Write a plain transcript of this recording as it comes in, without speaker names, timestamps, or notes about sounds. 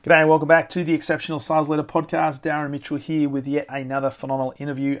G'day and welcome back to the Exceptional Sales Leader Podcast. Darren Mitchell here with yet another phenomenal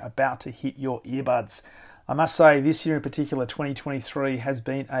interview about to hit your earbuds. I must say this year in particular, 2023, has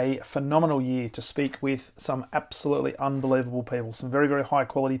been a phenomenal year to speak with some absolutely unbelievable people, some very, very high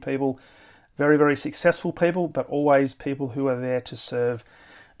quality people, very, very successful people, but always people who are there to serve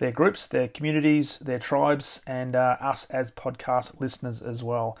their groups, their communities, their tribes, and us as podcast listeners as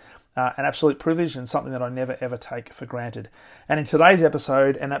well. An absolute privilege and something that I never ever take for granted. And in today's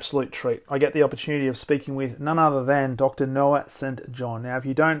episode, an absolute treat. I get the opportunity of speaking with none other than Dr. Noah St.John. Now, if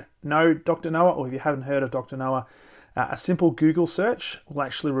you don't know Dr. Noah, or if you haven't heard of Dr. Noah, a simple Google search will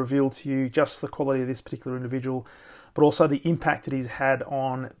actually reveal to you just the quality of this particular individual, but also the impact that he's had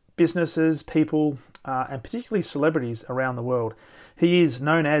on businesses, people, and particularly celebrities around the world. He is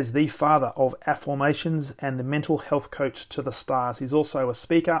known as the father of affirmations and the mental health coach to the stars. He's also a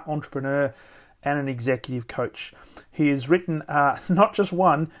speaker, entrepreneur, and an executive coach. He has written not just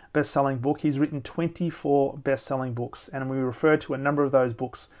one best-selling book, he's written 24 best-selling books, and we refer to a number of those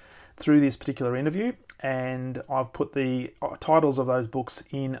books through this particular interview, and I've put the titles of those books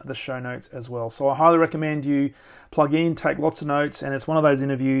in the show notes as well. So I highly recommend you plug in, take lots of notes, and it's one of those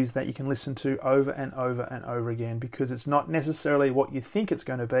interviews that you can listen to over and over and over again, because it's not necessarily what you think it's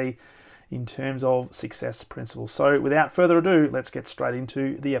going to be in terms of success principles. So without further ado, let's get straight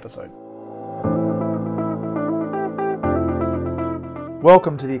into the episode.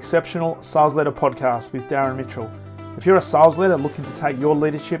 Welcome to the Exceptional Sales Leader Podcast with Darren Mitchell. If you're a sales leader looking to take your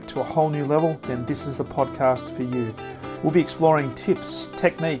leadership to a whole new level, then this is the podcast for you. We'll be exploring tips,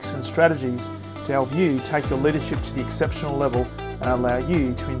 techniques, and strategies to help you take your leadership to the exceptional level and allow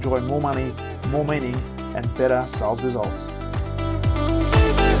you to enjoy more money, more meaning, and better sales results.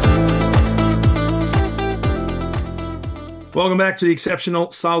 Welcome back to the Exceptional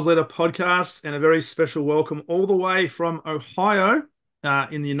Sales Leader Podcast, and a very special welcome all the way from Ohio,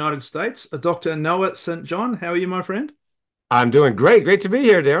 in the United States, Dr. Noah St.John. How are you, my friend? I'm doing great. Great to be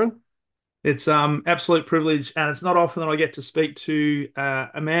here, Darren. It's absolute privilege, and it's not often that I get to speak to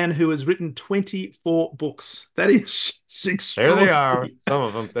a man who has written 24 books. That is There they extraordinary. are. Some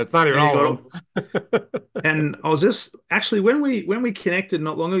of them. That's not even all of them. And I was just actually when we connected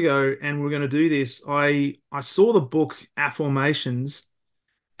not long ago, and we are going to do this, I saw the book Affirmations,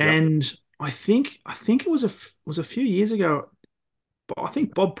 Yep. and I think it was a few years ago. I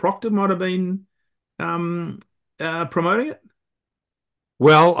think Bob Proctor might have been promoting it.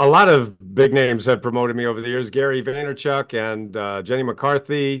 Well, a lot of big names have promoted me over the years. Gary Vaynerchuk and Jenny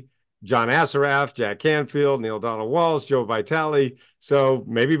McCarthy, John Assaraf, Jack Canfield, Neil Donald Walsh, Joe Vitale. So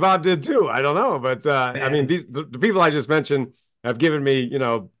maybe Bob did too. I don't know. But I mean, Man, the people I just mentioned have given me,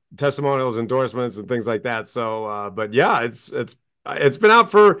 testimonials, endorsements, and things like that. So, but yeah, it's been out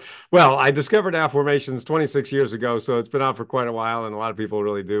for, well, I discovered Affirmations 26 years ago, so it's been out for quite a while, and a lot of people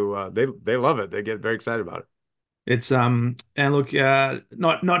really do. They love it. They get very excited about it. it's and look,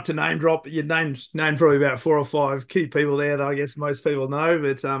 not to name drop, but you named probably about four or five key people there that I guess most people know.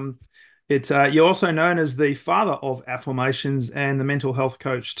 But it's you're also known as the father of affirmations and the mental health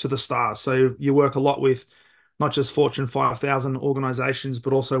coach to the stars. So you work a lot with not just Fortune 5,000 organizations,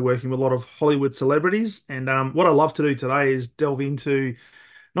 but also working with a lot of Hollywood celebrities. And what I love to do today is delve into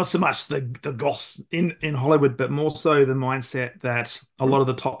not so much the goss in Hollywood, but more so the mindset that a lot of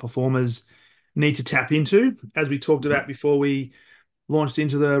the top performers need to tap into. As we talked about before we launched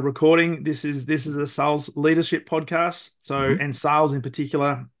into the recording, this is a sales leadership podcast. So, Mhm. and sales in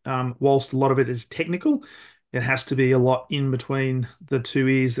particular, whilst a lot of it is technical, it has to be a lot in between the two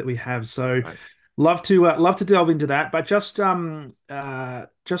ears that we have. So, Right. love to delve into that. But just to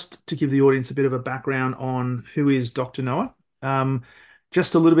give the audience a bit of a background on who is Dr. Noah.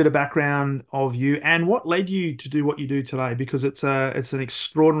 Just a little bit of background of you and what led you to do what you do today, because it's an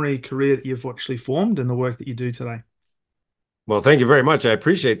extraordinary career that you've actually formed and the work that you do today. Well, thank you very much. I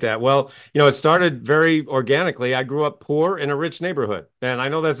appreciate that. Well, it started very organically. I grew up poor in a rich neighborhood. And I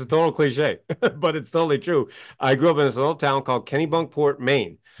know that's a total cliche, but it's totally true. I grew up in this little town called Kennebunkport,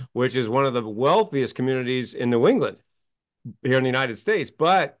 Maine, which is one of the wealthiest communities in New England here in the United States.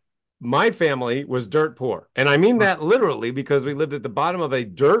 But my family was dirt poor. And I mean that literally, because we lived at the bottom of a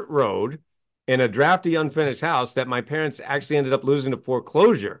dirt road in a drafty, unfinished house that my parents actually ended up losing to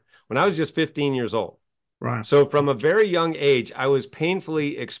foreclosure when I was just 15 years old. Right. So from a very young age, I was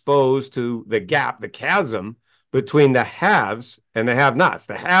painfully exposed to the gap, the chasm between the haves and the have-nots.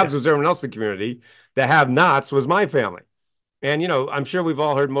 The Yeah. haves was everyone else in the community. The have-nots was my family. And, I'm sure we've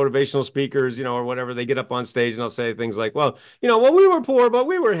all heard motivational speakers, or whatever, they get up on stage and they'll say things like, well, we were poor, but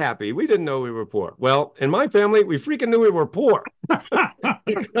we were happy. We didn't know we were poor. Well, in my family, we freaking knew we were poor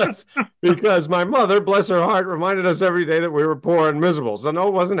because, because my mother, bless her heart, reminded us every day that we were poor and miserable. So no,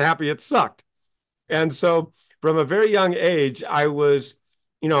 it wasn't happy. It sucked. And so from a very young age, I was,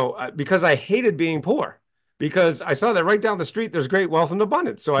 because I hated being poor, because I saw that right down the street, there's great wealth and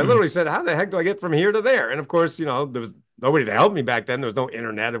abundance. So I Mm. literally said, how the heck do I get from here to there? And of course, there was nobody to help me back then. There was no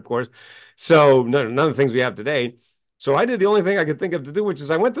internet, of course. So none of the things we have today. So I did the only thing I could think of to do, which is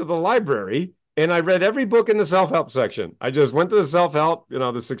I went to the library and I read every book in the self-help section. I just went to the self-help,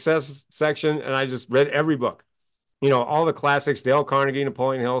 the success section, and I just read every book. All the classics, Dale Carnegie,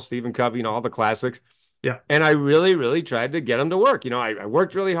 Napoleon Hill, Stephen Covey, all the classics. Yeah. And I really, really tried to get them to work. I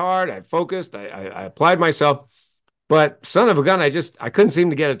worked really hard. I focused. I applied myself. But son of a gun, I couldn't seem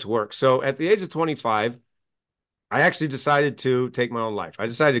to get it to work. So at the age of 25, I actually decided to take my own life. I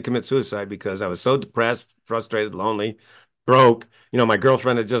decided to commit suicide because I was so depressed, frustrated, lonely, broke. My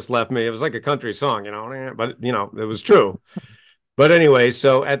girlfriend had just left me. It was like a country song, but it was true. But anyway,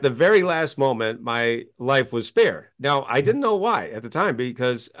 so at the very last moment, my life was spared. Now, I didn't know why at the time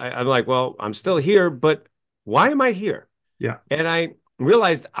because I'm like, well, I'm still here, but why am I here? Yeah. And I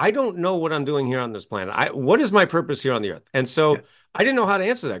realized I don't know what I'm doing here on this planet. What is my purpose here on the earth? And Yeah. so I didn't know how to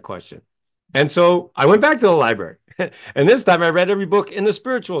answer that question. And so I went back to the library. And this time I read every book in the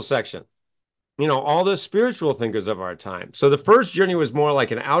spiritual section, all the spiritual thinkers of our time. So the first journey was more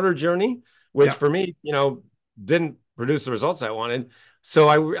like an outer journey, which Yeah. for me, didn't produce the results I wanted. So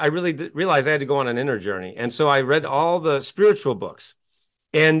I really realized I had to go on an inner journey. And so I read all the spiritual books.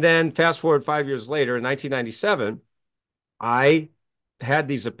 And then fast forward 5 years later, in 1997, I had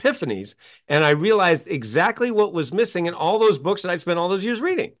these epiphanies and I realized exactly what was missing in all those books that I spent all those years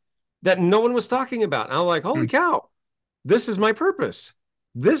reading that no one was talking about. And I'm like, holy Mm. cow, this is my purpose.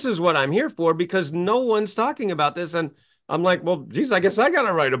 This is what I'm here for because no one's talking about this. And I'm like, well, geez, I guess I got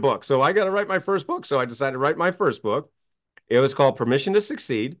to write a book. So I got to write my first book. So I decided to write my first book. It was called Permission to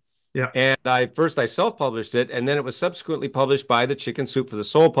Succeed. Yeah. And I self-published it, and then it was subsequently published by the Chicken Soup for the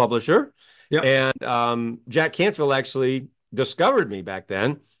Soul publisher. Yeah. And Jack Canfield actually discovered me back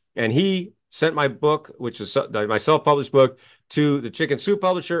then, and he sent my book, which was my self-published book, to the Chicken Soup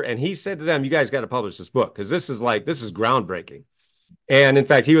publisher, and he said to them, "You guys got to publish this book because this is groundbreaking." And in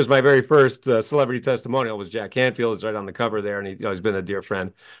fact, he was my very first celebrity testimonial. Was Jack Canfield is right on the cover there, and he's been a dear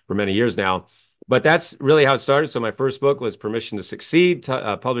friend for many years now. But that's really how it started. So my first book was Permission to Succeed,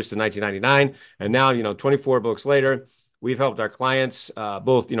 published in 1999, and now 24 books later, we've helped our clients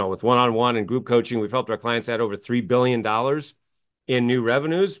both with one-on-one and group coaching. We've helped our clients add over $3 billion in new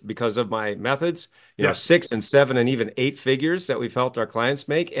revenues because of my methods. Yeah. 6 and 7 and even 8 figures that we've helped our clients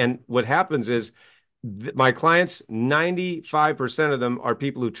make. And what happens is my clients, 95% of them are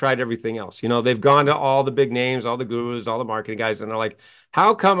people who tried everything else. They've gone to all the big names, all the gurus, all the marketing guys, and they're like,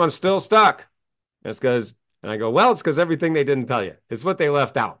 how come I'm still stuck? And it's because, and I go, well, it's because everything they didn't tell you. It's what they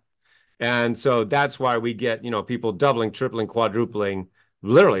left out. And so that's why we get, people doubling, tripling, quadrupling,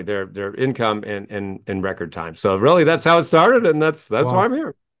 literally their income in record time. So really that's how it started. And that's why I'm Wow.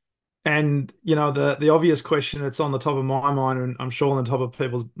 here. And the obvious question that's on the top of my mind, and I'm sure on the top of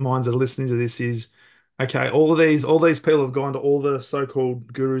people's minds that are listening to this is, okay, all these people have gone to all the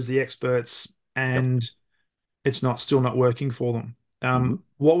so-called gurus, the experts, Yep. and it's still not working for them. Mm-hmm.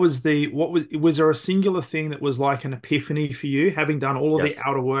 Was there a singular thing that was like an epiphany for you, having done all of the Yes.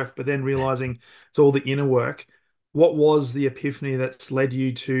 outer work, but then realizing it's all the inner work? What was the epiphany that's led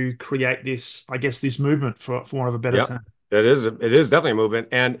you to create this, I guess, this movement for want of a better Yep. term? It is definitely a movement.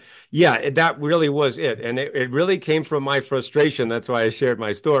 And yeah, that really was it. And it really came from my frustration. That's why I shared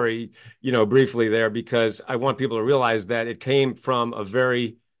my story, briefly there, because I want people to realize that it came from a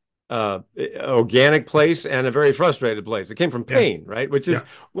very organic place and a very frustrated place. It came from Yeah. pain, right? Which is Yeah.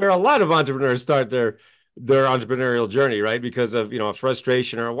 where a lot of entrepreneurs start their entrepreneurial journey, right? Because of, a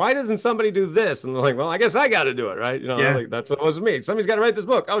frustration or why doesn't somebody do this? And they're like, well, I guess I got to do it, right? Yeah. Like that's what it was with me. Somebody's got to write this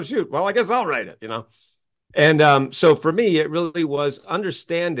book. Oh, shoot. Well, I guess I'll write it. And so for me, it really was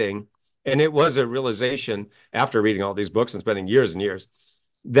understanding, and it was a realization after reading all these books and spending years and years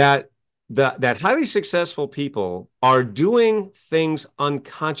that that highly successful people are doing things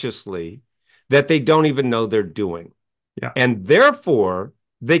unconsciously that they don't even know they're doing. Yeah. And therefore,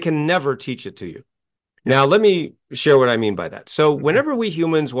 they can never teach it to you. Yeah. Now, let me share what I mean by that. So, Okay. whenever we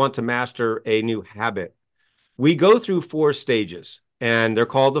humans want to master a new habit, we go through 4 stages, and they're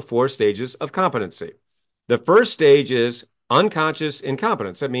called the 4 stages of competency. The first stage is unconscious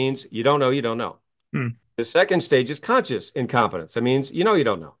incompetence. That means you don't know. Hmm. The second stage is conscious incompetence. That means you know you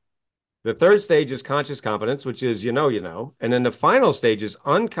don't know. The third stage is conscious competence, which is you know. And then the final stage is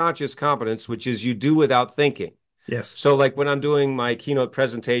unconscious competence, which is you do without thinking. Yes. So like when I'm doing my keynote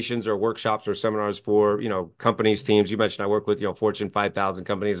presentations or workshops or seminars for, companies, teams, you mentioned I work with, Fortune 5,000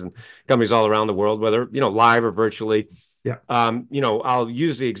 companies and companies all around the world, whether, live or virtually. Yeah. I'll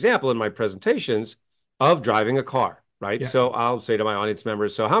use the example in my presentations of driving a car, right? Yeah. So I'll say to my audience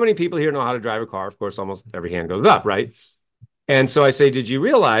members, so how many people here know how to drive a car? Of course, almost every hand goes up, right? And so I say, did you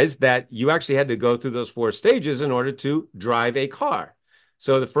realize that you actually had to go through those 4 stages in order to drive a car?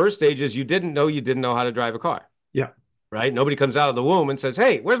 So the first stage is you didn't know how to drive a car, Yeah. right? Nobody comes out of the womb and says,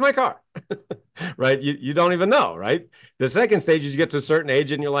 hey, where's my car? Right? You don't even know, right? The second stage is you get to a certain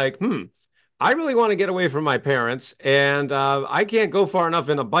age and you're like, I really want to get away from my parents, and I can't go far enough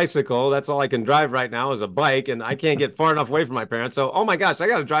in a bicycle. That's all I can drive right now is a bike, and I can't get far enough away from my parents. So, oh my gosh, I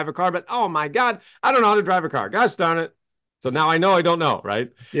got to drive a car, but oh my God, I don't know how to drive a car. Gosh darn it. So now I know I don't know, right?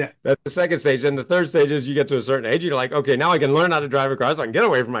 Yeah. That's the second stage. And the third stage is you get to a certain age, you're like, okay, now I can learn how to drive a car so I can get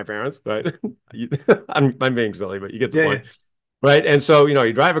away from my parents, right? I'm being silly, but you get the Yeah. point, right? And so,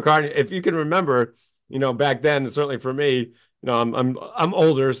 you drive a car. If you can remember, back then, certainly for me, I'm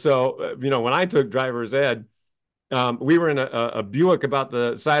older, so when I took driver's ed, we were in a Buick about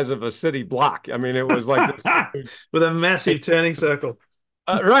the size of a city block. I mean, it was like this With a massive turning circle.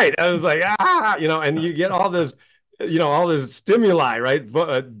 right. I was like, and you get all this stimuli,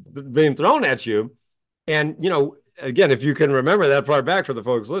 right, being thrown at you, and again, if you can remember that far back for the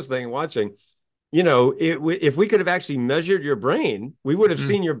folks listening and watching, if we could have actually measured your brain, we would have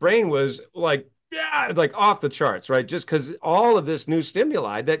seen your brain was like, yeah, like off the charts, right? Just because all of this new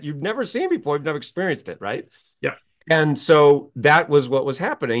stimuli that you've never seen before, you've never experienced it, right? Yeah. And so that was what was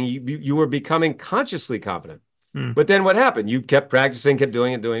happening. You were becoming consciously competent. But then what happened? You kept practicing, kept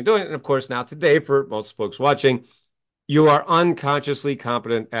doing it, doing it, doing it. And of course, now today, for most folks watching, you are unconsciously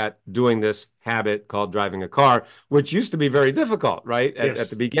competent at doing this habit called driving a car, which used to be very difficult, right? At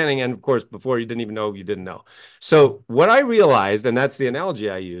the beginning. And of course, before you didn't even know you didn't know. So what I realized, and that's the analogy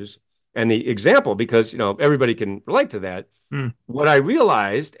I use and the example, because, everybody can relate to that. What I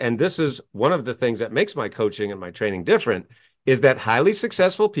realized, and this is one of the things that makes my coaching and my training different, is that highly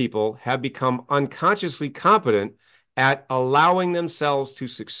successful people have become unconsciously competent at allowing themselves to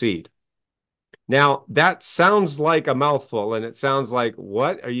succeed. Now, that sounds like a mouthful, and it sounds like,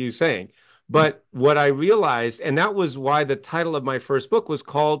 what are you saying? But what I realized, and that was why the title of my first book was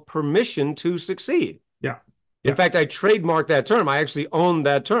called Permission to Succeed. Yeah. In fact, I trademarked that term. I actually own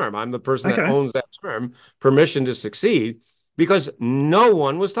that term. I'm the person that Okay. owns that term, permission to succeed, because no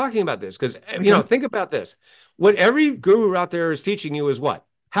one was talking about this. Because, think about this. What every guru out there is teaching you is what?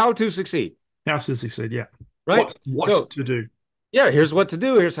 How to succeed. How to succeed. Yeah. Right? What to do. Yeah, here's what to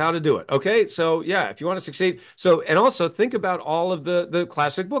do. Here's how to do it. Okay. So yeah, if you want to succeed. So, and also think about all of the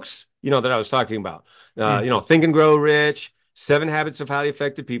classic books, that I was talking about. Think and Grow Rich, 7 Habits of Highly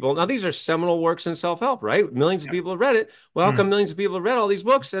Effective People. Now, these are seminal works in self-help, right? Millions of people have read it. Well, how come millions of people have read all these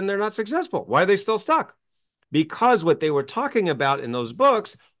books and they're not successful? Why are they still stuck? Because what they were talking about in those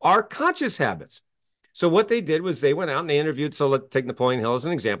books are conscious habits. So what they did was they went out and they interviewed. So let's take Napoleon Hill as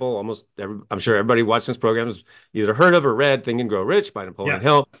an example. I'm sure everybody watching this program has either heard of or read Think and Grow Rich by Napoleon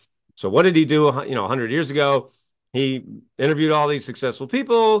Hill. So what did he do? 100 years ago, he interviewed all these successful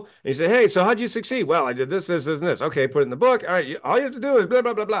people. And he said, "Hey, so how'd you succeed?" "Well, I did this, this, this, and this." "Okay, put it in the book. All right, all you have to do is blah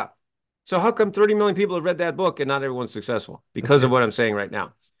blah blah blah." So how come 30 million people have read that book and not everyone's successful? Because of what I'm saying right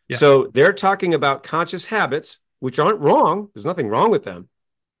now. Yeah. So they're talking about conscious habits, which aren't wrong. There's nothing wrong with them.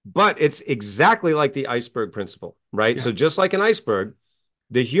 But it's exactly like the iceberg principle, right? Yeah. So just like an iceberg,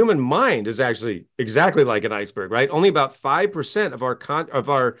 the human mind is actually exactly like an iceberg, right? Only about 5%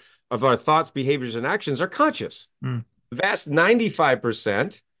 of our thoughts, behaviors, and actions are conscious. The vast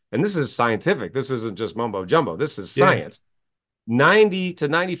 95%, and this is scientific. This isn't just mumbo jumbo. This is science. 90 to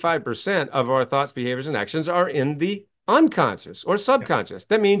 95% of our thoughts, behaviors, and actions are in the unconscious or subconscious.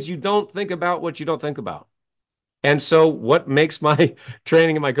 That means you don't think about what you don't think about. And so what makes my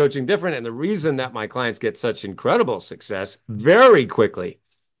training and my coaching different, and the reason that my clients get such incredible success very quickly,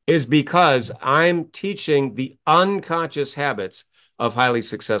 is because I'm teaching the unconscious habits of highly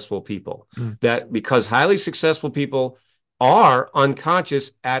successful people. That because highly successful people are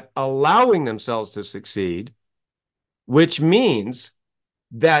unconscious at allowing themselves to succeed, which means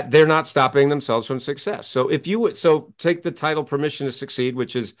that they're not stopping themselves from success. So if you would, so take the title Permission to Succeed,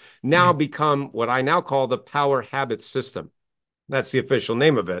 which has now become what I now call the Power Habit System. That's the official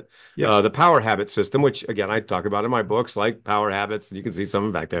name of it. The Power Habit System, which again, I talk about in my books, like Power Habits, and you can see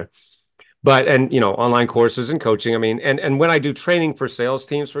some back there. But and online courses and coaching. I mean, and when I do training for sales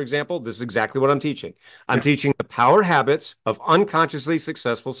teams, for example, this is exactly what I'm teaching. I'm Yeah. teaching the power habits of unconsciously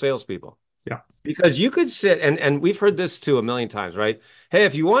successful salespeople. Yeah. Because you could sit and we've heard this too a million times, right? Hey,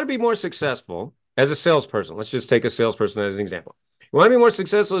 if you want to be more successful as a salesperson, let's just take a salesperson as an example. You want to be more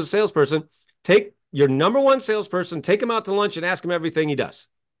successful as a salesperson, take your number one salesperson, take him out to lunch and ask him everything he does.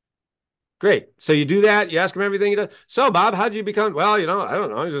 Great. So you do that, you ask him everything he does. So, Bob, how'd you become? Well, I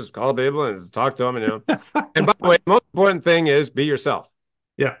don't know. You just call people and talk to them, And by the way, the most important thing is be yourself.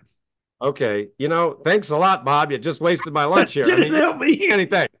 Yeah. Okay. Thanks a lot, Bob. You just wasted my lunch here. I Didn't mean, you help me.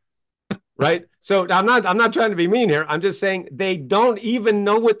 anything. Right. So I'm not trying to be mean here. I'm just saying they don't even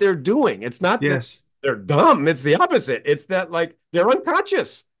know what they're doing. It's not that Yes. they're dumb. It's the opposite. It's that like they're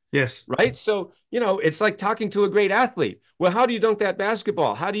unconscious. Yes. Right. So, it's like talking to a great athlete. Well, how do you dunk that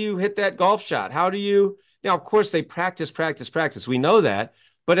basketball? How do you hit that golf shot? How do you now, of course, they practice, practice, practice. We know that.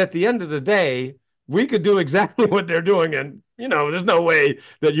 But at the end of the day, we could do exactly what they're doing. And, there's no way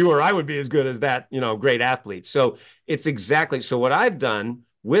that you or I would be as good as that, great athlete. So it's exactly so what I've done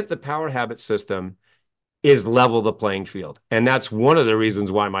with the power habit system is level the playing field. And that's one of the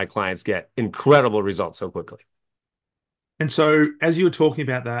reasons why my clients get incredible results so quickly. And so, as you were talking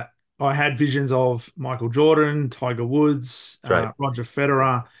about that, I had visions of Michael Jordan, Tiger Woods, Right. Roger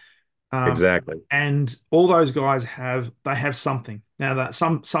Federer, um, Exactly. and all those guys have something. Now that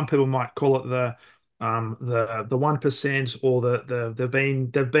some people might call it the 1% or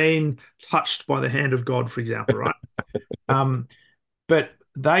they've been touched by the hand of God, for example, right? Um, but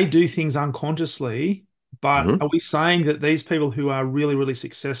they do things unconsciously. But Mhm. are we saying that these people who are really, really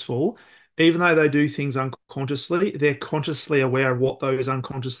successful, even though they do things unconsciously, they're consciously aware of what those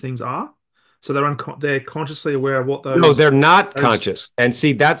unconscious things are? So they're consciously aware of what No, those they're not those conscious. And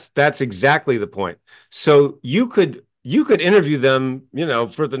see, that's exactly the point. So you could interview them,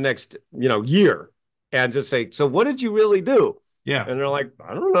 for the next, year and just say, "So what did you really do?" yeah, And they're like,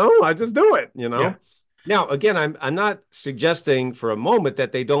 "I don't know. I just do it." yeah, Now, again, I'm not suggesting for a moment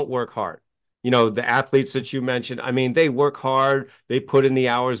that they don't work hard. The athletes that you mentioned, I mean, they work hard, they put in the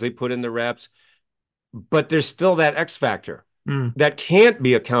hours, they put in the reps, but there's still that X factor mm, that can't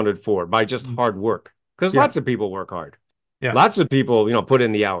be accounted for by just mm, hard work. Because yeah, lots of people work hard. yeah, Lots of people, put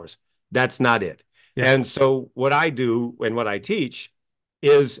in the hours. That's not it. yeah, And so what I do and what I teach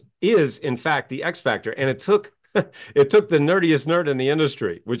is in fact the X factor. And it took it took the nerdiest nerd in the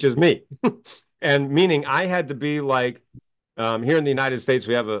industry, which is me. And meaning I had to be like here in the United States,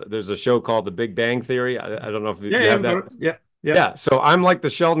 there's a show called The Big Bang Theory. I don't know if yeah, you yeah. have I've got that. it. Yeah, yeah, Yeah, so I'm like the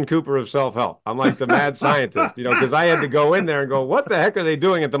Sheldon Cooper of self-help. I'm like the mad scientist, because I had to go in there and go, what the heck are they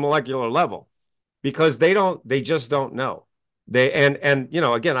doing at the molecular level? Because they just don't know. And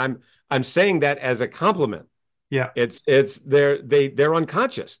again, I'm saying that as a compliment. yeah, They're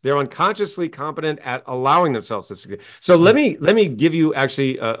unconscious. They're unconsciously competent at allowing themselves to succeed. So let mm, me give you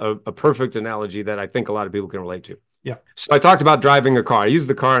actually a perfect analogy that I think a lot of people can relate to. yeah, So I talked about driving a car. I use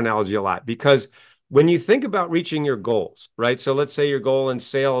the car analogy a lot because when you think about reaching your goals, right? So let's say your goal in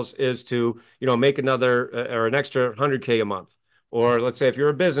sales is to, make another or an extra 100K a month. Or let's say if you're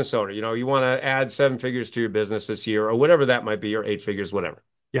a business owner, you want to add 7 figures to your business this year or whatever that might be, or 8 figures, whatever.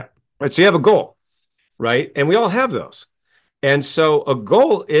 yeah, Right. So you have a goal, right? And we all have those. And so a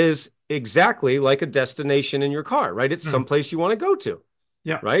goal is exactly like a destination in your car, right? It's mm, someplace you want to go to,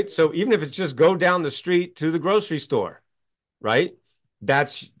 yeah, right? So even if it's just go down the street to the grocery store, right?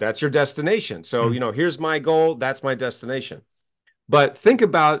 That's your destination. So, mm, here's my goal, that's my destination. But think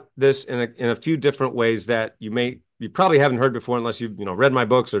about this in a few different ways that you probably haven't heard before unless you've, read my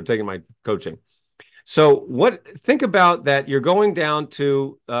books or taken my coaching. So think about that you're going down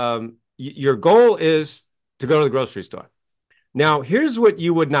to your goal is to go to the grocery store. Now, here's what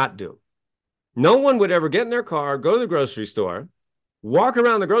you would not do. No one would ever get in their car, go to the grocery store, walk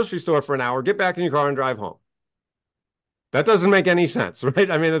around the grocery store for an hour, get back in your car and drive home. That doesn't make any sense, right?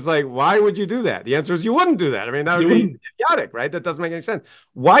 I mean, it's like, why would you do that? The answer is you wouldn't do that. I mean, that would you be wouldn't. idiotic, right? That doesn't make any sense.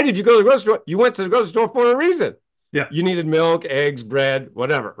 Why did you go to the grocery store? You went to the grocery store for a reason. Yeah, You needed milk, eggs, bread,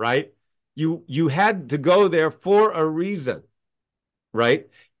 whatever, right? You had to go there for a reason, right?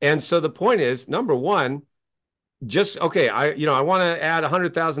 And so the point is, number one, just okay. I want to add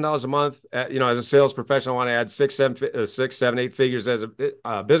 $100,000 a month. As a sales professional, I want to add 8 figures as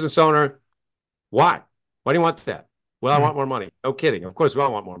a business owner. Why? Why do you want that? Well, I mm, want more money. No kidding. Of course, we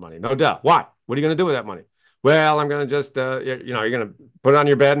all want more money. No doubt. Why? What are you going to do with that money? Well, I'm going to just, you're going to put it on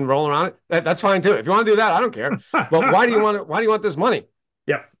your bed and roll around it. That's fine too. If you want to do that, I don't care. But why do you want it? Why do you want this money?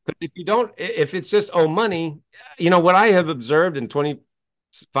 yeah, Because if it's just, oh, money, what I have observed in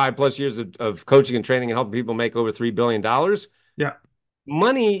 25 plus years of coaching and training and helping people make over $3 billion, yeah,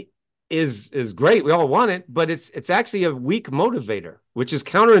 money is great. We all want it, but it's actually a weak motivator, which is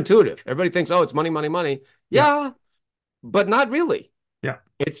counterintuitive. Everybody thinks, oh, it's money, money, money. Yeah. Yeah, but not really. Yeah.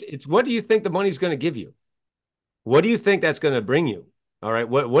 It's what do you think the money's going to give you? What do you think that's going to bring you? All right.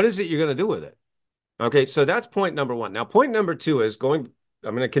 What is it you're going to do with it? Okay. So that's point number one. Now, point number two is going,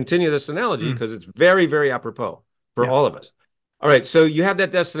 I'm going to continue this analogy Mm. because it's very, very apropos for Yeah. all of us. All right. So you have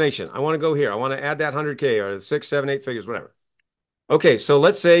that destination. I want to go here. I want to add that 100K or six, seven, eight figures, whatever. Okay, so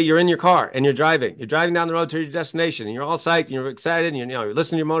let's say you're in your car and you're driving. You're driving down the road to your destination and you're all psyched and you're excited and you're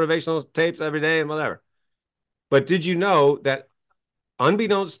listening to your motivational tapes every day and whatever. But did you know that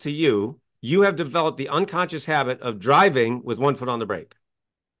unbeknownst to you, you have developed the unconscious habit of driving with one foot on the brake?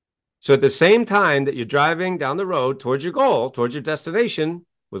 So at the same time that you're driving down the road towards your goal, towards your destination,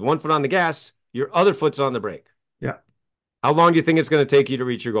 with one foot on the gas, your other foot's on the brake. Yeah. How long do you think it's going to take you to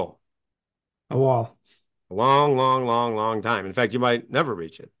reach your goal? A while. A long, long, long, long time. In fact, you might never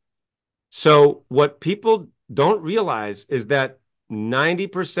reach it. So what people don't realize is that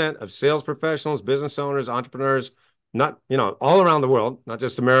 90% of sales professionals, business owners, entrepreneurs, not, all around the world, not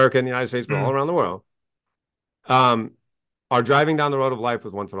just America and the United States, but all Mm. around the world, um, are driving down the road of life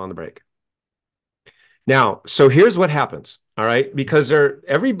with one foot on the brake. Now, so here's what happens, all right? Because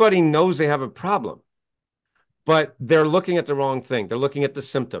everybody knows they have a problem, but they're looking at the wrong thing. They're looking at the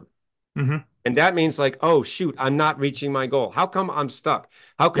symptom. Mm-hmm. And that means like, oh, shoot, I'm not reaching my goal. How come I'm stuck?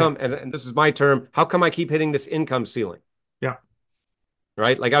 How Yeah. come, and this is my term, how come I keep hitting this income ceiling? Yeah.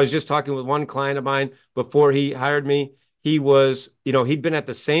 Right? Like I was just talking with one client of mine before he hired me. He was, he'd been at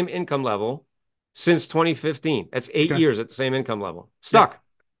the same income level since 2015. That's 8 years at the same income level. Stuck.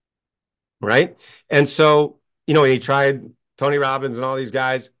 Yeah. Right? And so, and he tried Tony Robbins and all these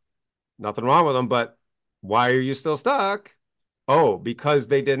guys. Nothing wrong with them, but why are you still stuck? Oh, because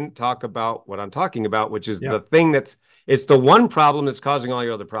they didn't talk about what I'm talking about, which is Yeah. the thing it's the one problem that's causing all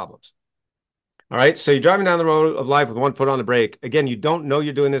your other problems. All right. So you're driving down the road of life with one foot on the brake. Again, you don't know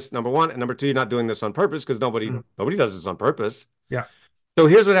you're doing this, number one. And number two, you're not doing this on purpose because nobody does this on purpose. Yeah. So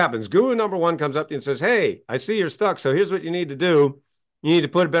here's what happens. Guru number one comes up to you and says, hey, I see you're stuck. So here's what you need to do. You need to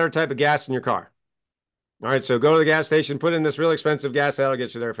put a better type of gas in your car. All right. So go to the gas station, put in this real expensive gas. That'll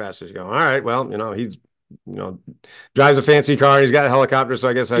get you there faster. You go, all right. Well, he's drives a fancy car. He's got a helicopter. So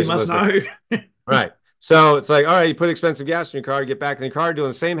I guess He must know. Right. So it's like, all right, you put expensive gas in your car, you get back in the car, doing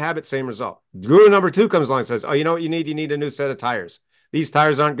the same habit, same result. Guru number two comes along and says, oh, you know what you need? You need a new set of tires. These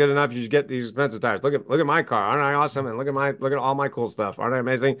tires aren't good enough. You should get these expensive tires. Look at my car. Aren't I awesome? And look at all my cool stuff. Aren't I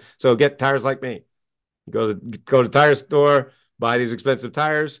amazing? So get tires like me. Go to tire store, buy these expensive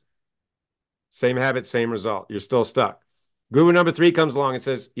tires. Same habit, same result. You're still stuck. Guru number three comes along and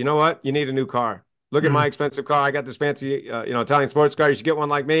says, you know what? You need a new car. Look at my expensive car. I got this fancy, Italian sports car. You should get one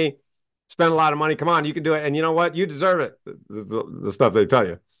like me. Spend a lot of money. Come on, you can do it. And you know what? You deserve it. The stuff they tell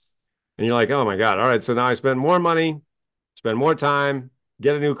you. And you're like, oh my God. All right. So now I spend more money, spend more time,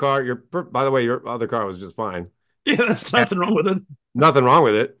 get a new car. By the way, your other car was just fine. Yeah, that's nothing wrong with it. Nothing wrong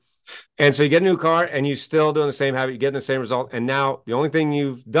with it. And so you get a new car and you still doing the same habit, you're getting the same result. And now the only thing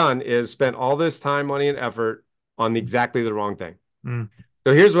you've done is spent all this time, money, and effort on exactly the wrong thing.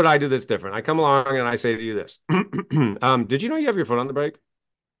 So here's what I do that's different. I come along and I say to you this. Did you know you have your foot on the brake?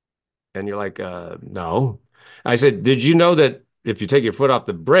 And you're like, no. I said, did you know that if you take your foot off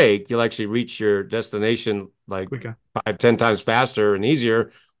the brake, you'll actually reach your destination like Quicker. 5, 10 times faster and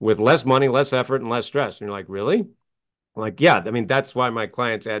easier with less money, less effort, and less stress. And you're like, really? I'm like, yeah. I mean, that's why my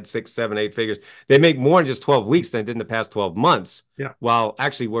clients add 6, 7, 8 figures. They make more in just 12 weeks than they did in the past 12 months while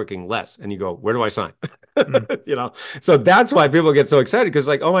actually working less. And you go, where do I sign? So that's why people get so excited because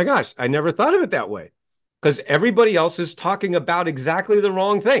like, oh my gosh, I never thought of it that way. Because everybody else is talking about exactly the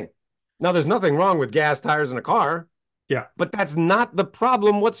wrong thing. Now, there's nothing wrong with gas, tires, in a car. Yeah. But that's not the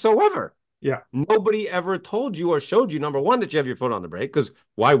problem whatsoever. Yeah. Nobody ever told you or showed you, number one, that you have your foot on the brake, because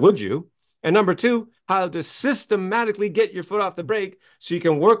why would you? And number two, how to systematically get your foot off the brake so you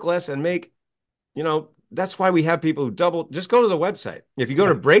can work less and make, that's why we have people who just go to the website. If you go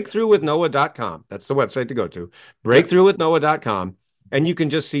to breakthroughwithnoah.com, that's the website to go to, breakthroughwithnoah.com, and you can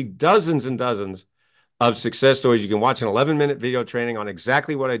just see dozens and dozens of success stories. You can watch an 11-minute video training on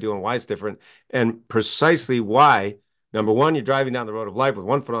exactly what I do and why it's different and precisely why, number one, you're driving down the road of life with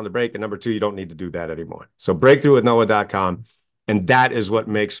one foot on the brake, and number two, you don't need to do that anymore. So breakthroughwithnoah.com, and that is what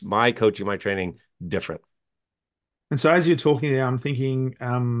makes my coaching, my training different. And so as you're talking there, I'm thinking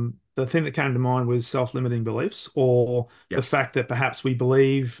the thing that came to mind was self-limiting beliefs, or the fact that perhaps we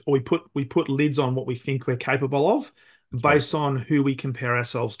believe, or we put lids on what we think we're capable of based on who we compare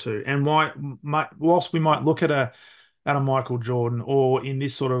ourselves to. And whilst we might look at a Michael Jordan, or in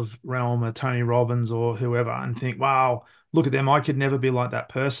this sort of realm, a Tony Robbins or whoever, and think, wow, look at them, I could never be like that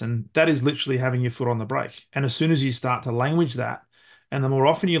person. That is literally having your foot on the brake. And as soon as you start to language that, and the more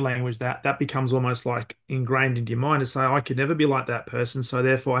often you language that, that becomes almost like ingrained into your mind to say, I could never be like that person. So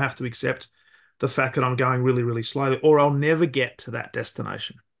therefore, I have to accept the fact that I'm going really, really slowly, or I'll never get to that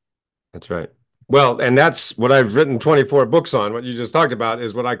destination. That's right. Well, and that's what I've written 24 books on. What you just talked about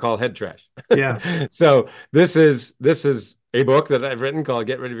is what I call head trash. Yeah. So this is a book that I've written called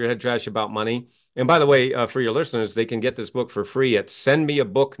Get Rid of Your Head Trash About Money. And by the way, for your listeners, they can get this book for free at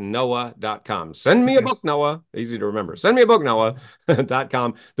sendmeabooknoah.com. Send me a Okay. book, Noah. Easy to remember. Send me a book,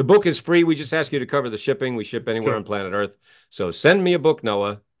 Noah.com. The book is free. We just ask you to cover the shipping. We ship anywhere Sure. on planet Earth. So send me a book,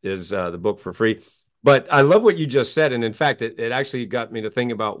 Noah is the book for free. But I love what you just said. And in fact, it actually got me to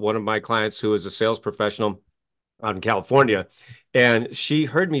think about one of my clients who is a sales professional out in California. And she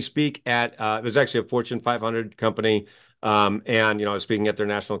heard me speak at, it was actually a Fortune 500 company. And, I was speaking at their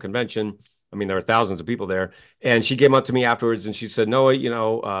national convention. I mean, there were thousands of people there. And she came up to me afterwards and she said, Noah,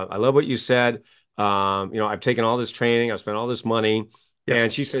 I love what you said. I've taken all this training, I've spent all this money. Yep.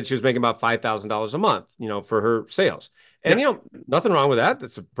 And she said she was making about $5,000 a month, for her sales. And Yep. nothing wrong with that.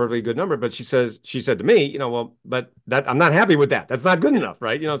 That's a perfectly good number. But she said to me, well, but that I'm not happy with that. That's not good enough,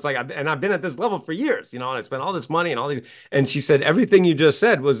 right? It's like, and I've been at this level for years, and I spent all this money and all these. And she said everything you just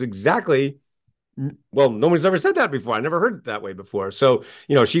said was exactly. Well, nobody's ever said that before. I never heard it that way before. So,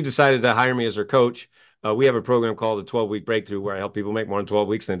 she decided to hire me as her coach. We have a program called the 12-week breakthrough where I help people make more than 12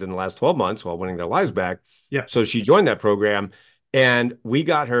 weeks than they did in the last 12 months while winning their lives back. Yep. So she joined that program. And we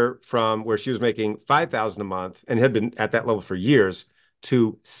got her from where she was making 5,000 a month and had been at that level for years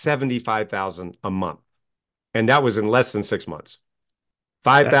to 75,000 a month. And that was in less than 6 months.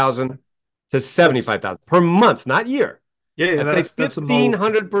 That's 5,000 to that's 75,000 per month, not year. yeah, That's a that's a model. 1,500% I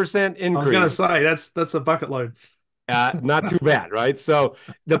was going to increase. say that's a bucket load. Not too bad, right? So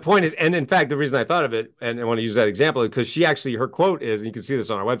the point is, and in fact, the reason I thought of it, and I want to use that example, is because her quote is, and you can see this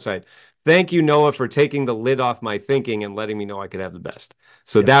on our website, thank you, Noah, for taking the lid off my thinking and letting me know I could have the best.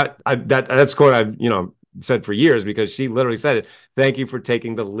 So Yep. that's quote I've, said for years because she literally said it. Thank you for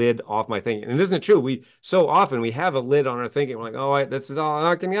taking the lid off my thinking. And isn't it true? We so often we have a lid on our thinking. We're like, oh, this is all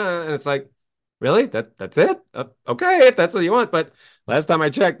I can, and it's like, really? That's it? Okay, if that's what you want. But last time I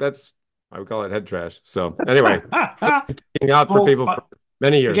checked, I would call it head trash. So anyway, so taking out for Well, people for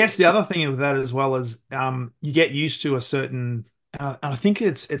many I years. guess the other thing with that as well is you get used to a certain. I think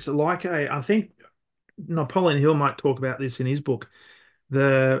it's like I think Napoleon Hill might talk about this in his book.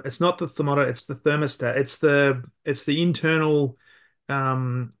 It's not the thermometer, it's the thermostat. It's the internal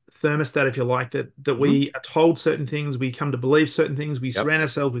thermostat, if you like, that Mhm. we are told certain things, we come to believe certain things, we Yep. surround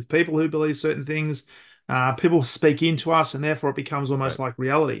ourselves with people who believe certain things. People speak into us, and therefore it becomes almost Right. like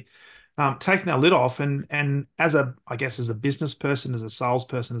reality. Taking that lid off, and I guess, as a business person, as a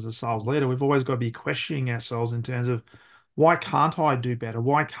salesperson, as a sales leader, we've always got to be questioning ourselves in terms of why can't I do better?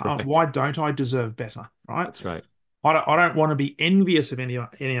 Right. Why don't I deserve better? Right? That's right. I don't want to be envious of any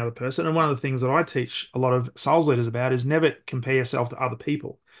other person. And one of the things that I teach a lot of sales leaders about is never compare yourself to other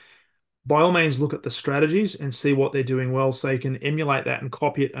people. By all means, look at the strategies and see what they're doing well so you can emulate that and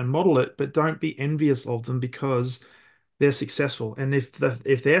copy it and model it, but don't be envious of them because they're successful. And if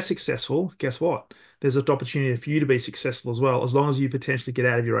they're successful, guess what? There's an opportunity for you to be successful as well, as long as you potentially get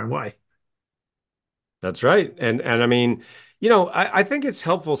out of your own way. That's right. And I mean, I think it's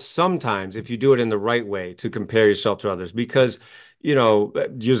helpful sometimes if you do it in the right way to compare yourself to others because,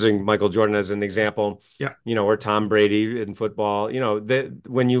 using Michael Jordan as an example, Yeah. or Tom Brady in football,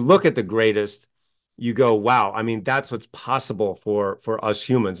 when you look at the greatest, you go, wow, I mean, that's what's possible for us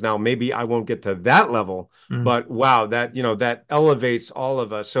humans. Now, maybe I won't get to that level, Mm. but wow, that elevates all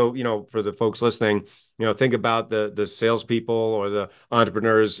of us. So, for the folks listening, think about the salespeople or the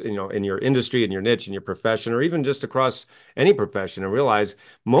entrepreneurs, in your industry, in your niche, in your profession, or even just across any profession, and realize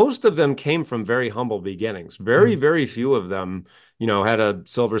most of them came from very humble beginnings. Very, Mm. very few of them, had a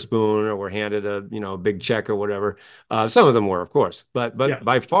silver spoon or were handed a, big check or whatever. Some of them were, of course, but Yeah.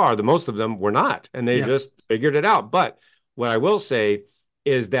 by far the most of them were not, and they Yeah. just figured it out. But what I will say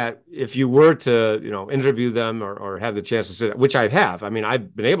is that if you were to, interview them or have the chance to sit, which I have, I mean,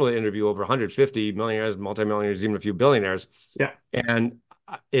 I've been able to interview over 150 millionaires, multimillionaires, even a few billionaires, Yeah. and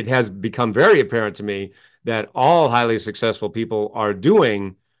it has become very apparent to me that all highly successful people are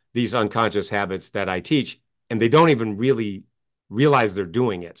doing these unconscious habits that I teach, and they don't even really realize they're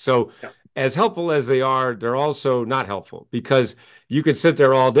doing it. So, Yeah. as helpful as they are, they're also not helpful because you could sit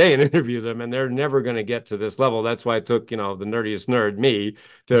there all day and interview them, and they're never going to get to this level. That's why it took, the nerdiest nerd, me,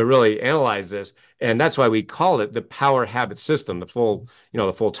 to really analyze this. And that's why we call it the power habit system. The full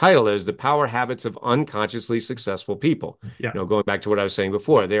title is the power habits of unconsciously successful people. Yeah. Going back to what I was saying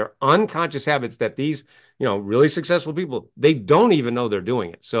before, they're unconscious habits that these, really successful people, they don't even know they're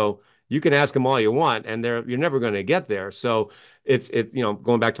doing it. So you can ask them all you want, and you're never going to get there. So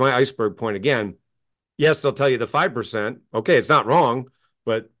going back to my iceberg point again, yes, they'll tell you the 5%. Okay, it's not wrong,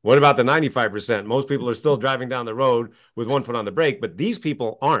 but what about the 95%? Most people are still driving down the road with one foot on the brake, but these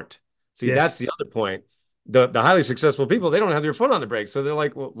people aren't. See, that's Yes. the other point. The highly successful people, they don't have their foot on the brake. So they're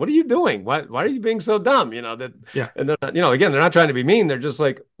like, well, what are you doing? Why are you being so dumb? Yeah. And they're not, again, they're not trying to be mean. They're just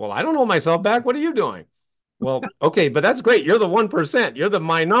like, well, I don't hold myself back. What are you doing? Well, okay, but that's great. You're the 1%. You're the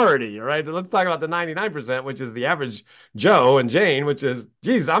minority, all right? Let's talk about the 99%, which is the average Joe and Jane, which is,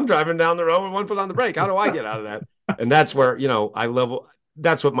 geez, I'm driving down the road with one foot on the brake. How do I get out of that? And that's where, I level.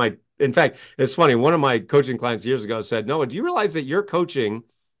 That's what in fact, it's funny. One of my coaching clients years ago said, Noah, do you realize that your coaching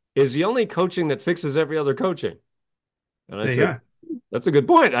is the only coaching that fixes every other coaching? And I There you said, go. that's a good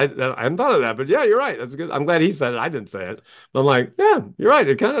point. I hadn't thought of that, but yeah, you're right. That's good. I'm glad he said it. I didn't say it. But I'm like, yeah, you're right.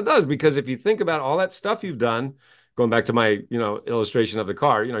 It kind of does because if you think about all that stuff you've done, going back to my, illustration of the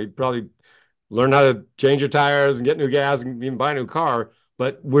car, you probably learn how to change your tires and get new gas and even buy a new car.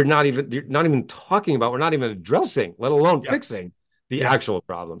 But you're not even talking about, we're not even addressing, let alone Yeah. fixing the Yeah. actual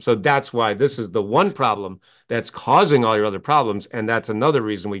problem. So that's why this is the one problem that's causing all your other problems. And that's another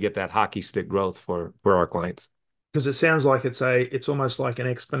reason we get that hockey stick growth for our clients. Because it sounds like it's almost like an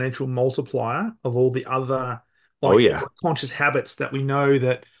exponential multiplier of all the other Oh, like yeah. conscious habits that we know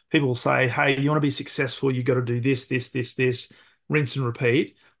that people will say, hey, you want to be successful, you got to do this, this, this, this, rinse and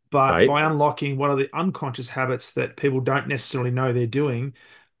repeat. But Right. by unlocking what are the unconscious habits that people don't necessarily know they're doing,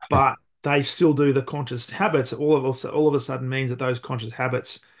 but they still do the conscious habits, all of a sudden means that those conscious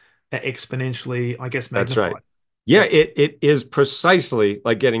habits are exponentially, I guess, That's right. magnified. Yeah, Yeah. it is precisely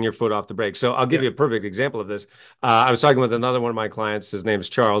like getting your foot off the brake. So I'll give Yeah. you a perfect example of this. I was talking with another one of my clients. His name is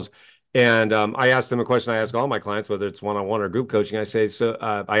Charles, and I asked him a question I ask all my clients, whether it's one-on-one or group coaching. I asked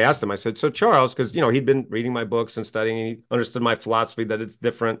him, I said, so Charles, because he'd been reading my books and studying, and he understood my philosophy that it's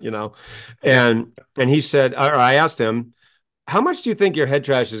different, Yeah. and he said, or I asked him, how much do you think your head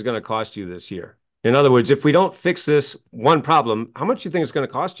trash is going to cost you this year? In other words, if we don't fix this one problem, how much do you think it's going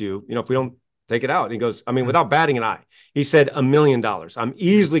to cost you, if we don't take it out? And he goes, I mean, Mm. without batting an eye, he said $1 million. I'm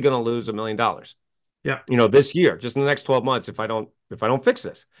easily going to lose $1 million, Yeah. this year, just in the next 12 months if I don't fix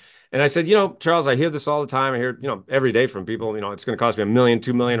this. And I said, Charles, I hear this all the time. I hear, every day from people, it's going to cost me 1 million,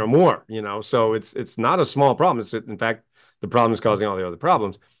 2 million or more, so it's not a small problem. In fact, the problem is causing all the other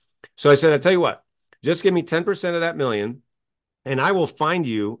problems. So I said, I tell you what, just give me 10% of that million and I will find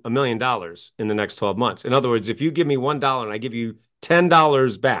you $1 million in the next 12 months. In other words, if you give me $1 and I give you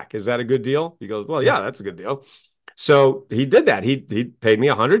 $10 back, is that a good deal? He goes, well, Yeah. yeah, that's a good deal. So he did that. He paid me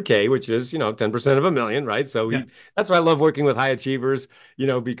 100K, which is, 10% of a million, right? So Yeah. that's why I love working with high achievers,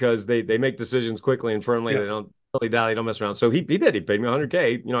 because they make decisions quickly and firmly. Yeah. They don't dilly dally, don't mess around. So he did. He paid me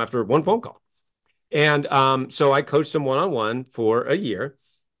 100K, after one phone call. And so I coached him one-on-one for a year.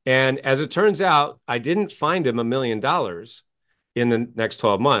 And as it turns out, I didn't find him $1 million in the next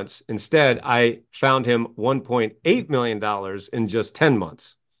 12 months. Instead, I found him $1.8 million in just 10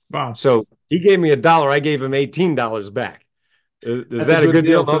 months. Wow. So he gave me $1. I gave him $18 back. Is That's a that a good good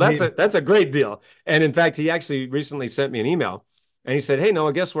deal? deal No, from that's a him. that's a great deal. And in fact, he actually recently sent me an email and he said, hey,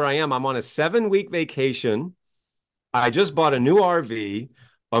 Noah, guess where I am? I'm on a 7-week vacation. I just bought a new RV.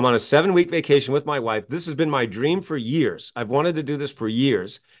 I'm on a 7-week vacation with my wife. This has been my dream for years. I've wanted to do this for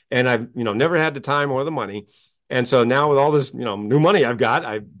years, and I've never had the time or the money. And so now with all this new money I've got,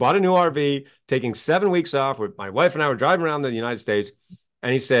 I bought a new RV, taking 7 weeks off. With my wife and I were driving around the United States.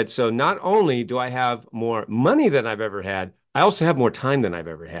 And he said, so not only do I have more money than I've ever had, I also have more time than I've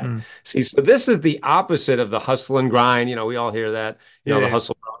ever had. Mm. See, so this is the opposite of the hustle and grind. We all hear that, the Yeah.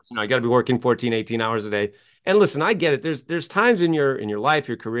 hustle, you got to be working 14, 18 hours a day. And listen, I get it. There's times in your life,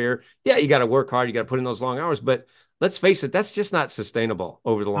 your career, yeah, you got to work hard, you got to put in those long hours, but let's face it, that's just not sustainable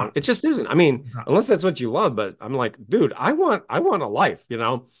over the long. No. It just isn't. I mean, No. unless that's what you love, but I'm like, dude, I want a life.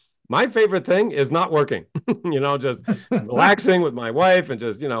 My favorite thing is not working, just relaxing with my wife and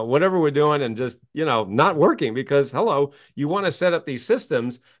just, whatever we're doing and just, not working because hello, you want to set up these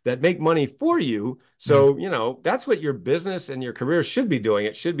systems that make money for you. Mm. So, that's what your business and your career should be doing.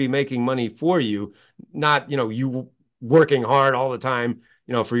 It should be making money for you, not, you working hard all the time,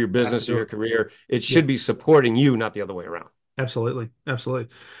 for your You have to business or do your it. career. It Yeah. should be supporting you, not the other way around. Absolutely. Absolutely.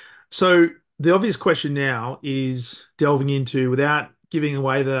 So the obvious question now is delving into, without giving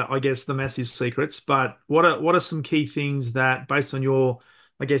away I guess, the massive secrets, but what are some key things that, based on your,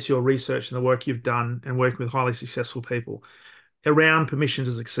 I guess, your research and the work you've done and working with highly successful people around permission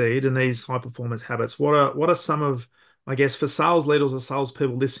to succeed and these high performance habits, what are some of, I guess, for sales leaders or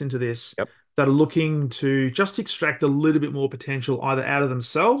salespeople listening to this Yep. that are looking to just extract a little bit more potential either out of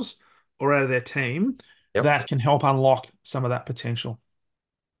themselves or out of their team? Yep. that can help unlock some of that potential.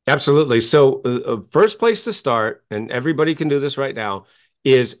 Absolutely. So, first place to start, and everybody can do this right now,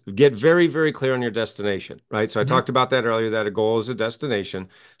 is get very, very clear on your destination, right? So, I Mhm. talked about that earlier, that a goal is a destination.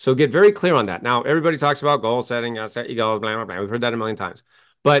 So, get very clear on that. Now, everybody talks about goal setting, set your goals, blah, blah, blah. We've heard that a million times.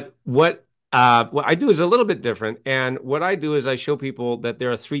 But what I do is a little bit different. And what I do is I show people that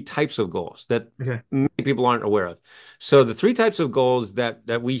there are three types of goals that Okay. many people aren't aware of. So, the three types of goals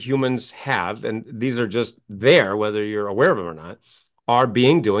that we humans have, and these are just there, whether you're aware of them or not, are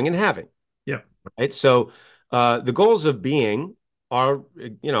being, doing, and having. Yep. Right. So the goals of being are,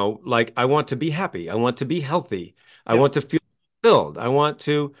 like I want to be happy. I want to be healthy. I Yep. want to feel fulfilled. I want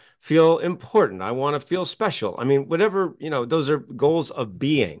to feel important. I want to feel special. I mean, whatever, those are goals of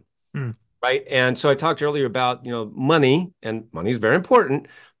being. Mm. Right. And so I talked earlier about, money, and money is very important.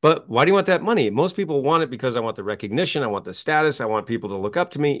 But why do you want that money? Most people want it because I want the recognition. I want the status. I want people to look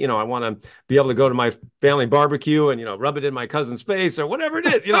up to me. I want to be able to go to my family barbecue and, rub it in my cousin's face or whatever it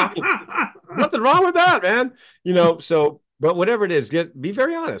is. I mean, nothing wrong with that, man. But whatever it is, be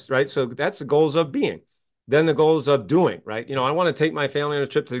very honest, right? So that's the goals of being. Then the goals of doing, right? I want to take my family on a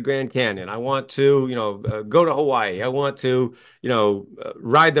trip to the Grand Canyon. I want to, go to Hawaii. I want to,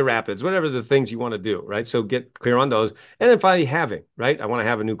 ride the rapids, whatever the things you want to do, right? So get clear on those. And then finally having, right? I want to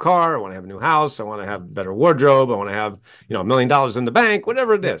have a new car. I want to have a new house. I want to have a better wardrobe. I want to have, $1 million in the bank,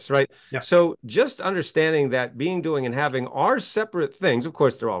 whatever it Yep. is, right? Yep. So just understanding that being, doing, and having are separate things. Of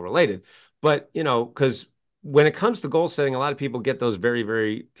course, they're all related, but, because when it comes to goal setting, a lot of people get those very,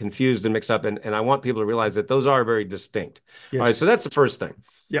 very confused and mixed up. And I want people to realize that those are very distinct. All right. Yes. So that's the first thing.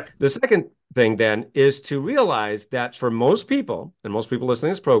 Yep. The second thing then is to realize that for most people, and most people listening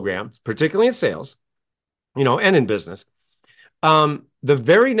to this program, particularly in sales, and in business, the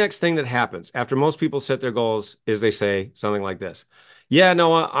very next thing that happens after most people set their goals is they say something like this. Yeah,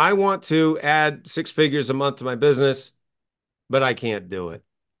 Noah, I want to add 6 figures a month to my business, but I can't do it.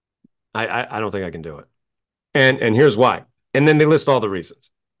 I don't think I can do it. And here's why. And then they list all the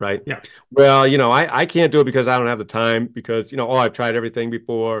reasons, right? Yep. Well, I can't do it because I don't have the time because, oh, I've tried everything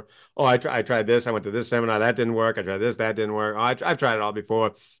before. Oh, I tried this. I went to this seminar. That didn't work. I tried this. That didn't work. Oh, I've tried it all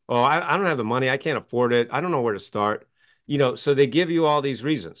before. Oh, I don't have the money. I can't afford it. I don't know where to start. So they give you all these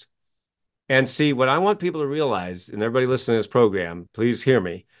reasons. And see, what I want people to realize, and everybody listening to this program, please hear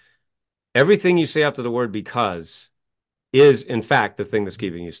me. Everything you say after the word because is, in fact, the thing that's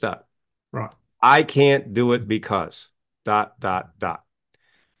keeping you stuck. Right. I can't do it because, dot, dot, dot.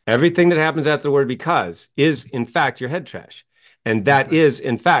 Everything that happens after the word because is, in fact, your head trash. And that Okay. is,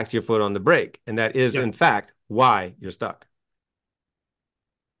 in fact, your foot on the brake. And that is, Yep. in fact, why you're stuck.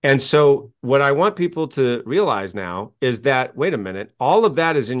 And so, what I want people to realize now is that, wait a minute, all of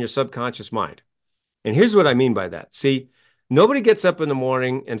that is in your subconscious mind. And here's what I mean by that. See, nobody gets up in the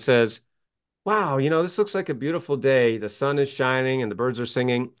morning and says, wow, this looks like a beautiful day. The sun is shining and the birds are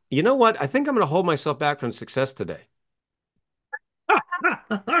singing. You know what? I think I'm going to hold myself back from success today.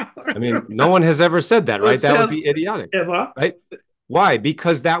 I mean, no one has ever said that, It right? That would sounds be idiotic, ever. right? Why?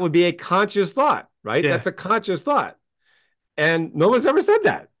 Because that would be a conscious thought, right? Yeah. That's a conscious thought. And no one's ever said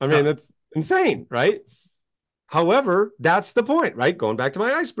that. I mean, No. that's insane, right? However, that's the point, right? Going back to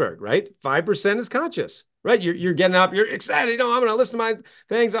my iceberg, right? 5% is conscious, right? You're getting up, you're excited. I'm going to listen to my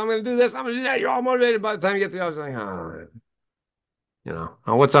things. I'm going to do this. I'm going to do that. You're all motivated. By the time you get to the office, like, oh,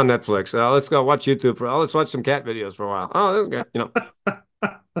 oh, what's on Netflix? Let's go watch YouTube let's watch some cat videos for a while. Oh, this is good.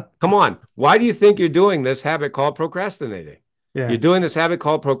 Come on. Why do you think you're doing this habit called procrastinating? You're Yeah. doing this habit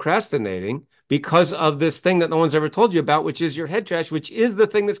called procrastinating because of this thing that no one's ever told you about, which is your head trash, which is the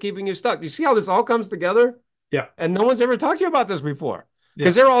thing that's keeping you stuck. You see how this all comes together? Yeah. And no one's ever talked to you about this before Yeah.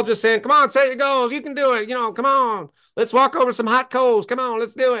 because they're all just saying, come on, set your goals. You can do it. Come on. Let's walk over some hot coals. Come on,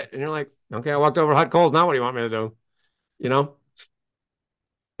 let's do it. And you're like, okay, I walked over hot coals. Now what do you want me to do? You know?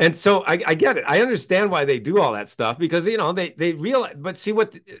 And so I get it. I understand why they do all that stuff because they realize. But see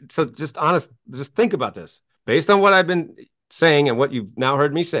what? So just think about this. Based on what I've been saying and what you've now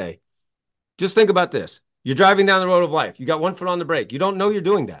heard me say, just think about this. You're driving down the road of life. You got one foot on the brake. You don't know you're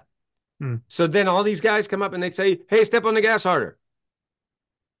doing that. Mm. So then all these guys come up and they say, "Hey, step on the gas harder."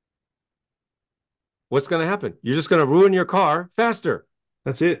 What's going to happen? You're just going to ruin your car faster.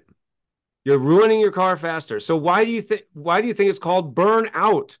 That's it. You're ruining your car faster. So why do you think it's called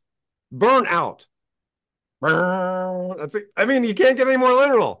burnout? Burnout. That's it. I mean, you can't get any more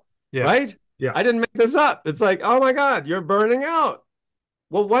literal, Yeah. right? Yeah. I didn't make this up. It's like, oh my God, you're burning out.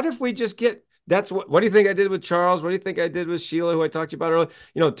 Well, what if we just get that's what do you think I did with Charles? What do you think I did with Sheila, who I talked to you about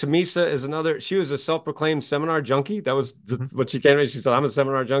earlier? Tamisa is another, she was a self-proclaimed seminar junkie. That was Mhm. what she came to me. She said, I'm a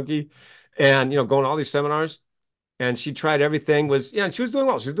seminar junkie. And going to all these seminars. and she tried everything. And she was doing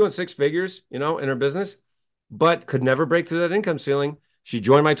well. She was doing six figures, in her business, but could never break through that income ceiling. She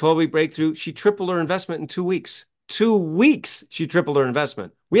joined my 12-week breakthrough. She tripled her investment in 2 weeks. 2 weeks, she tripled her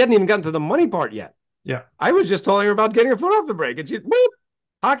investment. We hadn't even gotten to the money part yet. Yeah. I was just telling her about getting her foot off the brake, and she, whoop,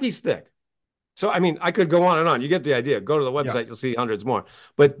 hockey stick. So, I mean, I could go on and on. You get the idea. Go to the Yeah. website, you'll see hundreds more.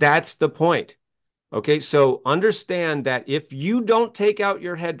 But that's the point. Okay. So understand that if you don't take out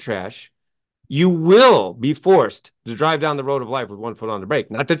your head trash, you will be forced to drive down the road of life with one foot on the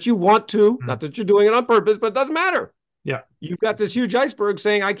brake. Not that you want to, not Mm. that you're doing it on purpose, but it doesn't matter. Yeah. You've got this huge iceberg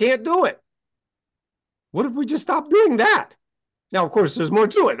saying, I can't do it. What if we just stop doing that? Now, of course, there's more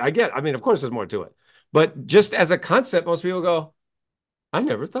to it. I mean, of course, there's more to it. But just as a concept, most people go, I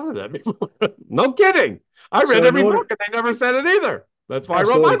never thought of that before. No kidding. I read So in every order, book and they never said it either. That's why I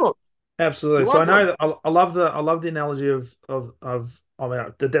wrote my absolutely, books. absolutely. You're So I know welcome. that I love the analogy of I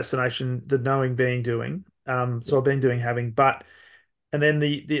mean, the destination, the knowing, being, doing. So I've been doing, having, but and then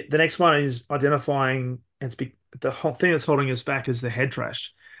the next one is identifying, and the whole thing that's holding us back is the head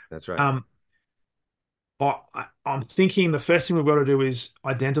trash. That's right. Um, I'm thinking the first thing we've got to do is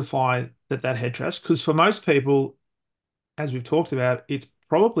identify that head trash, because for most people, as we've talked about, it's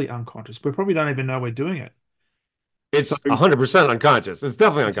probably unconscious. We probably don't even know we're doing it. So It's 100% unconscious. It's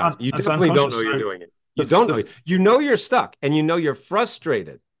definitely unconscious. You it's definitely don't unconscious. know you're So doing it. You the don't know. the You know you're stuck and you know you're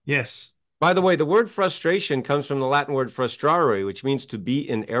frustrated. yes, By the way, the word frustration comes from the Latin word frustrare, which means to be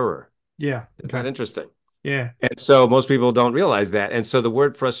in error. yeah, Isn't that okay, interesting? yeah, And so most people don't realize that. And so the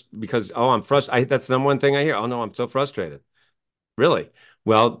word because, oh, I'm frustrated. That's the number one thing I hear. Oh, no, I'm so frustrated. Really?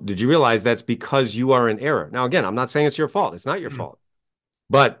 Well, did you realize that's because you are in error? Now, again, I'm not saying it's your fault. It's not your mm, fault,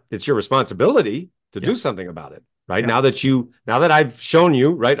 but it's your responsibility to yeah, do something about it, right? yeah. Now that I've shown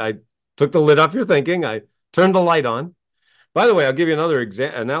you, right? I took the lid off your thinking. I turned the light on. By the way, I'll give you another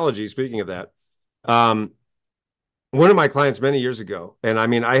analogy. Speaking of that, um, one of my clients many years ago, and I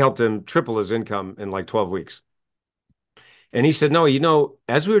mean, I helped him triple his income in like 12 weeks. And he said, no,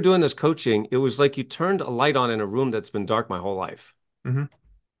 as we were doing this coaching, it was like you turned a light on in a room that's been dark my whole life. Hmm.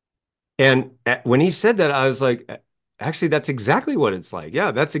 And when he said that, I was like, actually, that's exactly what it's like.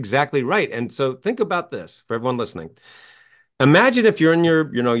 Yeah, that's exactly right. And so think about this for everyone listening. Imagine if you're in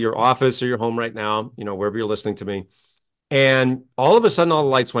your office or your home right now, wherever you're listening to me, and all of a sudden all the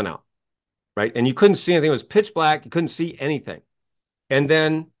lights went out, right? And you couldn't see anything. It was pitch black. You couldn't see anything. And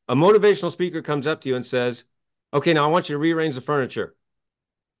then a motivational speaker comes up to you and says, okay, now I want you to rearrange the furniture.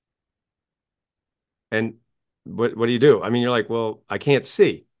 And what do you do? I mean, you're like, well, I can't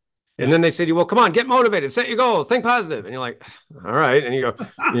see. And Yeah, then they say to you, well, come on, get motivated, set your goals, think positive. And you're like, all right. And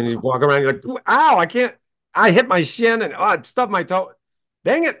you walk around, you're like, ow, I can't, I hit my shin and I stubbed my toe.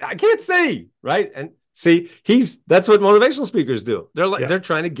 Dang it, I can't see. Right. And see, that's what motivational speakers do. yeah, They're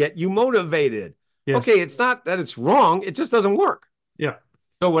trying to get you motivated. yes, Okay, it's not that it's wrong, it just doesn't work. yeah.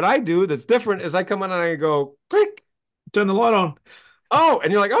 So what I do that's different is I come in and I go, click. Turn the light on. Oh,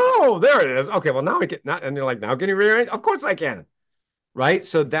 and you're like, oh, there it is. Okay, well now I can not, and you're like, now can you rearrange? Of course I can. Right.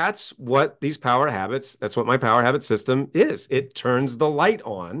 So that's what that's what my power habit system is. It turns the light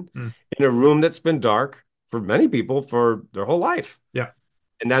on Mm, in a room that's been dark for many people for their whole life. yeah.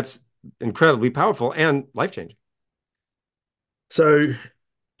 And that's incredibly powerful and life changing. So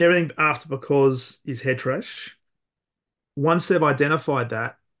everything after because is head trash. Once they've identified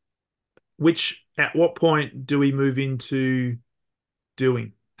that, which at what point do we move into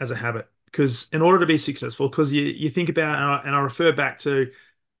doing as a habit? Because in order to be successful, because you think about, and I refer back to,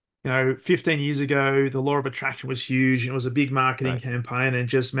 15 years ago, the law of attraction was huge. And it was a big marketing Right. campaign, and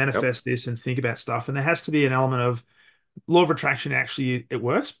just Yep. manifest this and think about stuff. And there has to be an element of law of attraction. Actually, it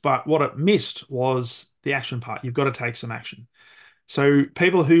works, but what it missed was the action part. You've got to take some action. So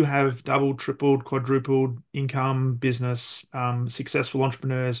people who have doubled, tripled, quadrupled income, business, successful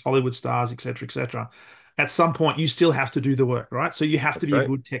entrepreneurs, Hollywood stars, et cetera, at some point you still have to do the work, right? So you have to That's be a right.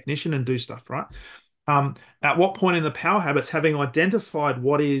 good technician and do stuff, right? At what point in the power habits, having identified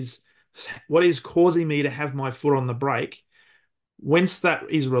what is causing me to have my foot on the brake, once that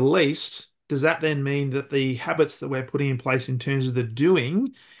is released, does that then mean that the habits that we're putting in place in terms of the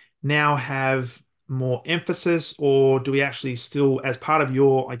doing now have more emphasis, or do we actually still, as part of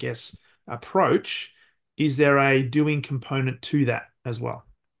your, I guess, approach, is there a doing component to that as well?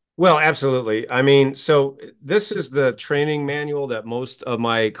 Well, absolutely. I mean, so this is the training manual that most of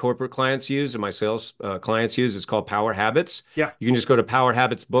my corporate clients use and my sales clients use. It's called Power Habits. Yeah, You can just go to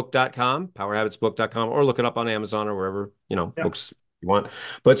powerhabitsbook.com, or look it up on Amazon or wherever, yeah, books you want.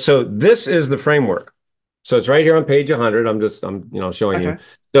 But so this is the framework. So it's right here on page 100. I'm showing you. Okay.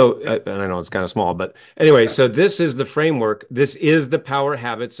 So, Yep. and I know it's kind of small, but anyway, so this is the framework. This is the power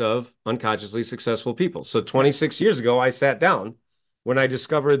habits of unconsciously successful people. So Yep. 26 years ago, I sat down when I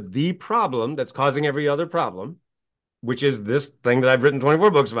discovered the problem that's causing every other problem, which is this thing that I've written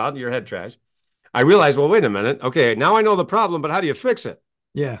 24 books about, your head trash. I realized, well, wait a minute. Okay, now I know the problem, but how do you fix it?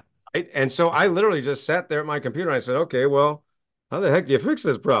 Yeah. Right? And so I literally just sat there at my computer and I said, okay, well, how the heck do you fix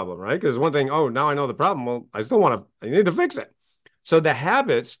this problem? Right? Because one thing, oh, now I know the problem. Well, I still want to, I need to fix it. So the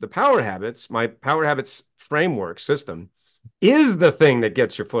habits, the power habits, my power habits framework system is the thing that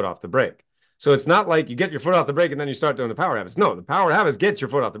gets your foot off the brake. So it's not like you get your foot off the brake and then you start doing the power habits. No, the power habits get your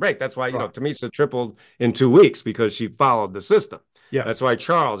foot off the brake. That's why, Right. Tamisa tripled in 2 weeks because she followed the system. Yep. That's why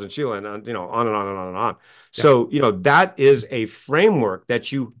Charles and Sheila and, on and on and on and on. Yep. So, that is a framework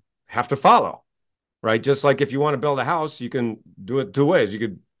that you have to follow, right? Just like if you want to build a house, you can do it two ways. You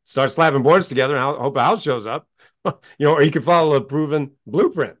could start slapping boards together and hope a house shows up, or you can follow a proven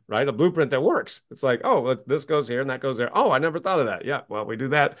blueprint, right? A blueprint that works. It's like, oh, this goes here and that goes there. Oh, I never thought of that. Yeah, well, we do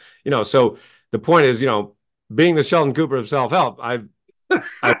that, So the point is, being the Sheldon Cooper of self-help, I've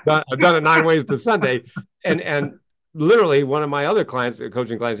done it 9 ways to Sunday, and literally one of my other clients,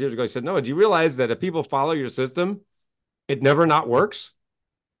 coaching clients years ago, he said, "No, do you realize that if people follow your system, it never not works?"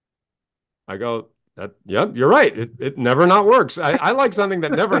 I go, yep, you're right. It never not works. I like something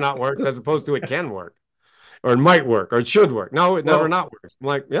that never not works as opposed to it can work or it might work or it should work. No, it never Well, not works. I'm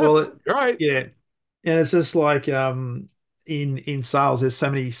like, yeah, well, you're right. yeah. And it's just like in sales, there's so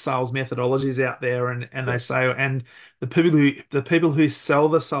many sales methodologies out there, and they Yeah, say, and the people who sell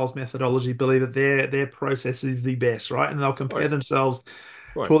the sales methodology believe that their process is the best, right? And they'll of compare course, themselves of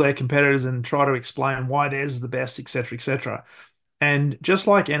to all course. their competitors and try to explain why theirs is the best, etc., etc. And just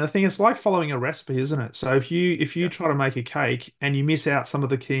like anything, it's like following a recipe, isn't it? So if you try Yes, to make a cake and you miss out some of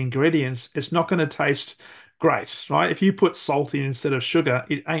the key ingredients, it's not going to taste great, right? If you put salt in instead of sugar,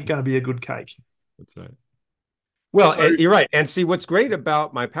 it ain't going to be a good cake. that's right. Well, So you're right. And see, what's great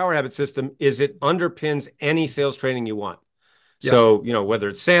about my power habit system is it underpins any sales training you want. yeah, So, whether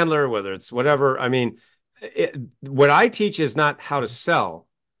it's Sandler, whether it's whatever, I mean, what I teach is not how to sell,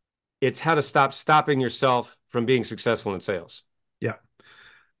 it's how to stop stopping yourself from being successful in sales. yeah.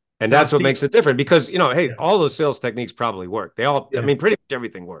 And And I that's what think, makes it different because, hey, yeah, all those sales techniques probably work. I yeah, mean, pretty much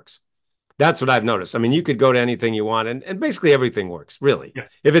everything works. That's what I've noticed. I mean, you could go to anything you want and basically everything works, really. yeah,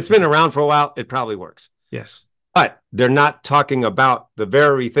 If it's been around for a while, it probably works. yes, But they're not talking about the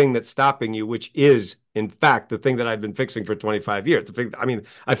very thing that's stopping you, which is, in fact, the thing that I've been fixing for 25 years. I mean,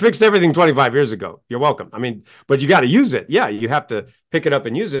 I fixed everything 25 years ago. You're welcome. I mean, but you got to use it. Yeah, you have to pick it up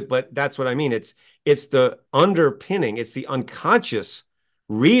and use it. But that's what I mean. It's the underpinning. It's the unconscious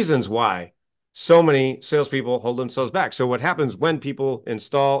reasons why so many salespeople hold themselves back. So what happens when people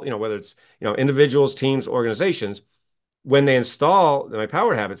install, whether it's individuals, teams, organizations, when they install my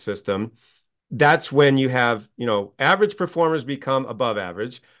power habit system, that's when you have, average performers become yeah,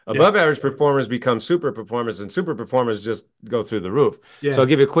 above average performers become super performers, and super performers just go through the roof. So yeah, I'll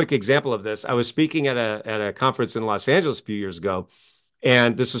give you a quick example of this. I was speaking at a conference in Los Angeles a few years ago,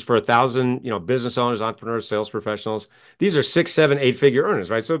 and this is for 1,000, business owners, entrepreneurs, sales professionals. These are 6, 7, 8-figure earners,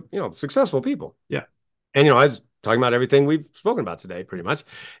 right? So, successful people. yeah, And, I was talking about everything we've spoken about today, pretty much.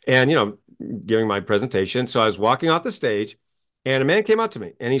 And, giving my presentation. So I was walking off the stage and a man came up to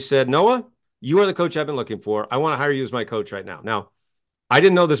me and he said, Noah, you are the coach I've been looking for. I want to hire you as my coach right now. Now, I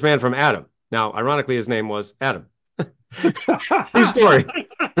didn't know this man from Adam. Now, ironically, his name was Adam. True story.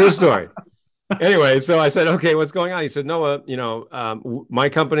 True story. Anyway, so I said, okay, what's going on? He said, Noah, my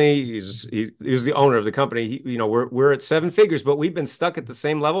company, he's the owner of the company. We're at 7 figures, but we've been stuck at the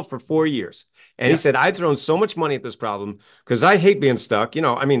same level for 4 years. And he yeah, said, I've thrown so much money at this problem because I hate being stuck.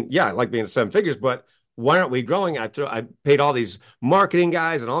 I mean, yeah, I like being at 7 figures, but why aren't we growing? I paid all these marketing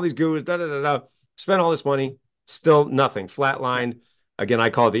guys and all these gurus, spent all this money, still nothing, yeah, flatlined. Again, I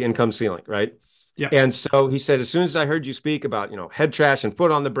call it the income ceiling, right? yeah, And so he said, as soon as I heard you speak about, head trash and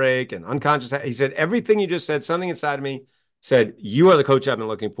foot on the brake and unconscious, he said, everything you just said, something inside of me said, you are the coach I've been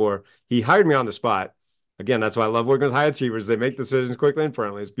looking for. He hired me on the spot. Again, that's why I love working with high achievers. They make decisions quickly and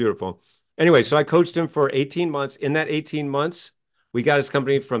firmly. It's beautiful. Anyway, so I coached him for 18 months. In that 18 months, we got his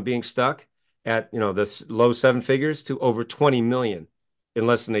company from being stuck at, the low 7 figures to over 20 million in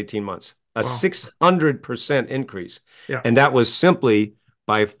less than 18 months, a wow, 600% increase. yeah, And that was simply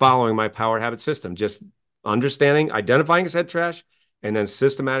by following my power habit system, just understanding, identifying his head trash, and then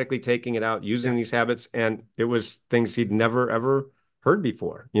systematically taking it out, using yeah, these habits. And it was things he'd never, ever heard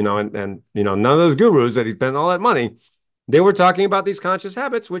before, and none of those gurus that he spent all that money, they were talking about these conscious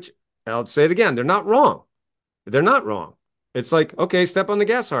habits, which I'll say it again, they're not wrong. They're not wrong. It's like, okay, step on the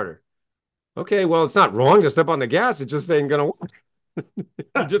gas harder. Okay, well, it's not wrong to step on the gas. It just ain't gonna work.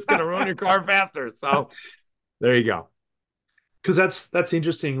 You're just gonna run your car faster. So there you go. Because that's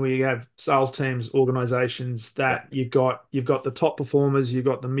interesting. We have sales teams, organizations Yeah, that you've got the top performers, you've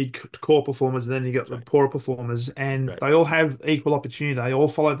got the mid core performers, and then you've got that's the right. poorer performers, and Right. they all have equal opportunity. They all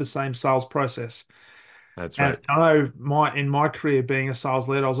follow the same sales process. That's And right. I know in my career being a sales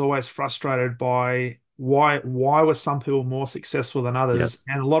leader, I was always frustrated by why were some people more successful than others, Yes.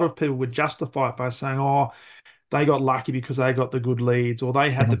 and a lot of people would justify it by saying, "Oh, they got lucky because they got the good leads, or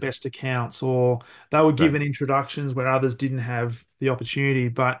they had the Mhm. best accounts, or they were Right. given introductions where others didn't have the opportunity."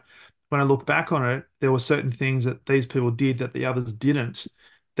 But when I look back on it, there were certain things that these people did that the others didn't,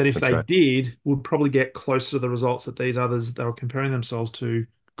 that if That's they right. did, would probably get closer to the results that these others they were comparing themselves to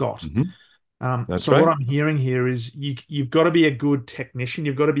got. Mhm. That's So what right. I'm hearing here is you've got to be a good technician.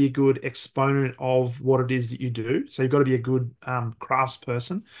 You've got to be a good exponent of what it is that you do. So you've got to be a good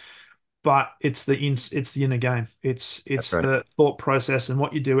craftsperson, but it's the inner game. That's It's right. the thought process and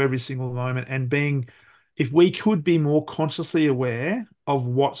what you do every single moment. And being, if we could be more consciously aware of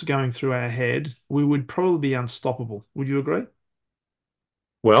what's going through our head, we would probably be unstoppable. Would you agree?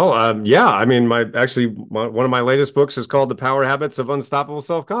 Well, yeah. I mean, one of my latest books is called "The Power Habits of Unstoppable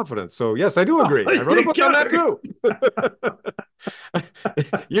Self-Confidence." So yes, I do Oh, agree. I there wrote a you book on go. that too.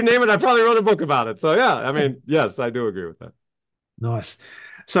 You name it, I probably wrote a book about it. So yeah, I mean, yes, I do agree with that. Nice.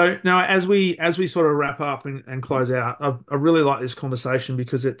 So now, as we sort of wrap up and Mhm. close out, I really like this conversation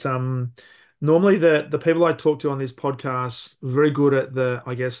because it's normally the people I talk to on this podcast very good at the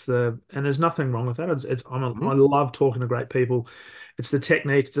I guess the and there's nothing wrong with that. I Mhm. love talking to great people. It's the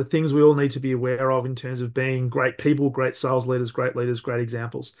technique, it's the things we all need to be aware of in terms of being great people, great sales leaders, great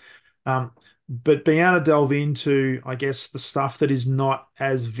examples. Um, but being able to delve into, I guess, the stuff that is not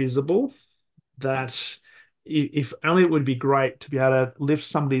as visible that if only it would be great to be able to lift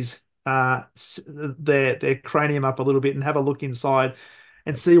somebody's their cranium up a little bit and have a look inside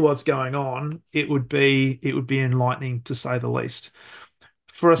and see what's going on. It would be enlightening to say the least.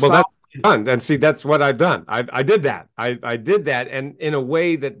 For a Well, sales, that's fun. And see, that's what I've done. I did that. I did that, and in a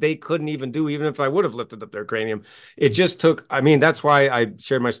way that they couldn't even do, even if I would have lifted up their cranium. It just took, I mean, that's why I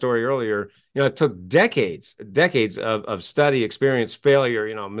shared my story earlier. It took decades of study, experience,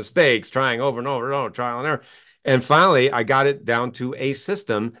 failure, mistakes, trying over and over and over, trial and error. And finally, I got it down to a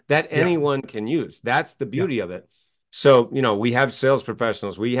system that yeah, anyone can use. That's the yeah, beauty of it. So, we have sales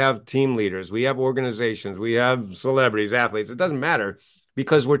professionals, we have team leaders, we have organizations, we have celebrities, athletes. It doesn't matter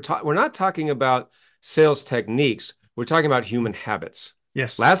because we're not talking about sales techniques. We're talking about human habits.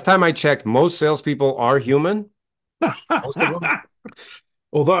 yes. Last time I checked, most salespeople are human, most of them.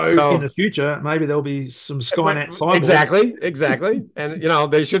 Although in So the future, maybe there'll be some but Skynet cyborgs. exactly.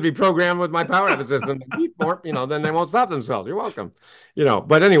 And they should be programmed with my power habit system to keep more, then they won't stop themselves. You're welcome.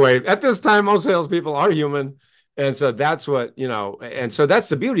 But anyway, at this time, most salespeople are human. And so that's and so that's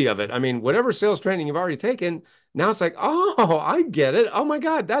the beauty of it. I mean, whatever sales training you've already taken, now it's like, oh, I get it. Oh my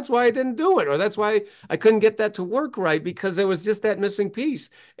God, that's why I didn't do it. Or that's why I couldn't get that to work right because there was just that missing piece.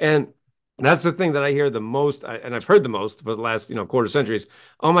 And that's the thing that I hear the most, and I've heard the most for the last, quarter centuries.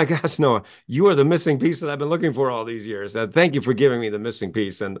 Oh my gosh, Noah, you are the missing piece that I've been looking for all these years. And thank you for giving me the missing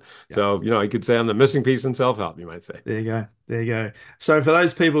piece. And Yeah. so, you could say I'm the missing piece in self-help, you might say. There you go. There you go. So for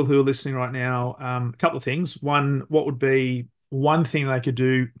those people who are listening right now, a couple of things. One, what would be one thing they could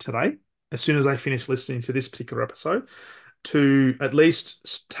do today, as soon as they finish listening to this particular episode, to at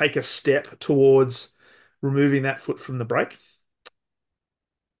least take a step towards removing that foot from the brake?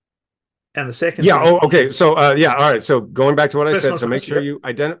 And the second Yeah. thing Oh, okay. is So, yeah. All right. So going back to what I first said, one so make first. sure Yep.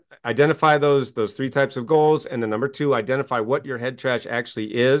 you identify those three types of goals, and then number two, identify what your head trash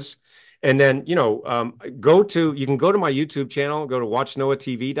actually is, and then you can go to my YouTube channel, go to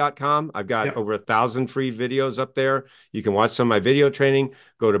watchnoahtv.com. I've got Yep. over 1,000 free videos up there. You can watch some of my video training.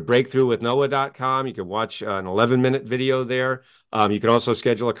 Go to breakthroughwithnoah.com. You can watch an 11-minute video there. You can also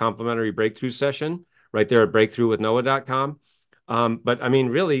schedule a complimentary breakthrough session right there at breakthroughwithnoah.com. But I mean,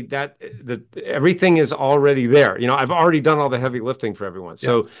 really, everything is already there. I've already done all the heavy lifting for everyone. Yep.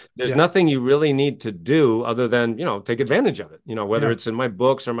 So there's Yep. nothing you really need to do other than, take advantage of it, whether Yeah. it's in my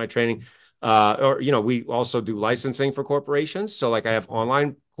books or my training. Or, we also do licensing for corporations. So like I have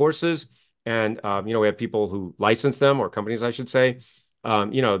online courses and, we have people who license them or companies, I should say,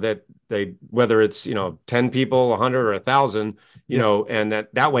 that whether it's, 10 people, 100 or 1,000, Yeah. and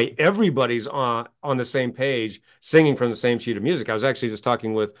that way everybody's on the same page, singing from the same sheet of music. I was actually just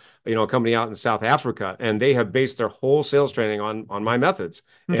talking with a company out in South Africa, and they have based their whole sales training on my methods,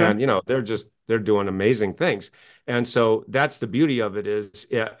 Okay. and they're doing amazing things. And so that's the beauty of it is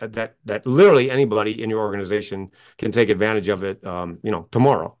that literally anybody in your organization can take advantage of it,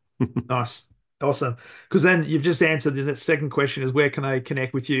 tomorrow. Nice. Awesome. Because then you've just answered the second question is where can they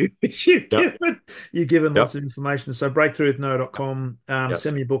connect with you? Which Yep. you've given lots Yep. of information. So breakthroughwithnoah.com, Yes.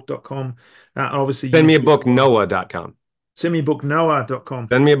 sendmebook.com, obviously Send me a YouTube book, as well. Noah.com. Sendmebooknoah.com.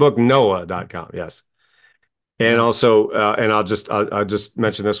 Send me a book, Noah.com. Yes. And Nice. also, and I'll just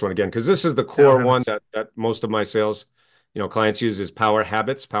mention this one again because this is the Power core one habits. that most of my sales, clients use is Power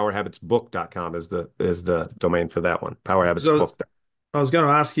Habits. PowerHabitsBook.com is the domain for that one. So PowerHabitsBook. I was going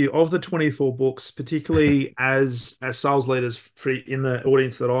to ask you of the 24 books, particularly as sales leaders in the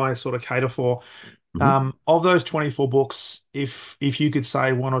audience that I sort of cater for, Mhm. of those 24 books, if you could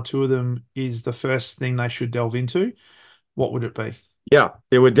say one or two of them is the first thing they should delve into, what would it be? Yeah,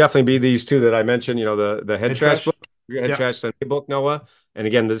 it would definitely be these two that I mentioned, the head Head trash trash? book, your head Yep. trash Sunday book, Noah. And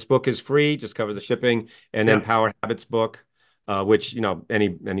again, this book is free, just cover the shipping, and then Yep. Power Habits book, which,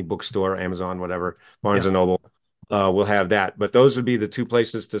 any bookstore, Amazon, whatever, Barnes and Yep. Noble, will have that. But those would be the two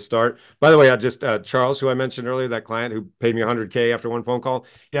places to start. By the way, I just Charles, who I mentioned earlier, that client who paid me 100K after one phone call,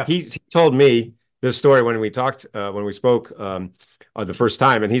 Yep. he told me this story when we spoke the first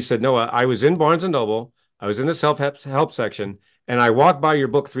time, and he said, Noah, I was in Barnes and Noble, I was in the self help section and I walked by your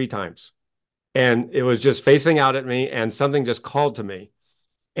book 3 times and it was just facing out at me and something just called to me.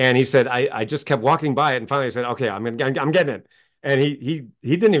 And he said, I just kept walking by it. And finally I said, okay, I'm getting it. And he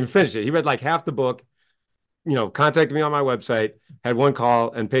didn't even finish it. He read like half the book, contacted me on my website, had one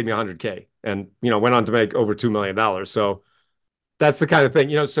call and paid me 100K and, went on to make over $2 million. So that's the kind of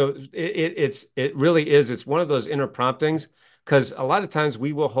thing, so it really is. It's one of those inner promptings because a lot of times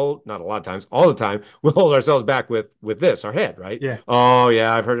we will hold, not a lot of times, all the time, we'll hold ourselves back with this, our head, right? Yeah. Oh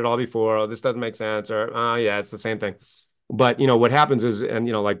yeah, I've heard it all before. Oh, this doesn't make sense. Or oh yeah, it's the same thing. But what happens is, and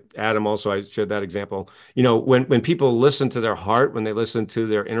like Adam also, I shared that example. When people listen to their heart, when they listen to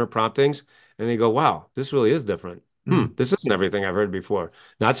their inner promptings, and they go, "Wow, this really is different. Mm. This isn't everything I've heard before."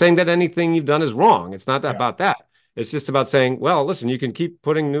 Not saying that anything you've done is wrong. It's not that Yeah. about that. It's just about saying, "Well, listen, you can keep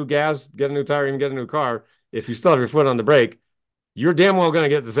putting new gas, get a new tire, even get a new car. If you still have your foot on the brake, you're damn well going to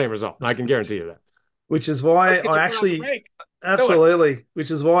get the same result. I can guarantee you that. Which is why Let's get I your foot on the actually brake. Do it." absolutely,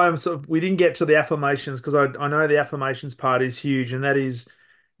 which is why I'm sort of, we didn't get to the affirmations because I know the affirmations part is huge, and that is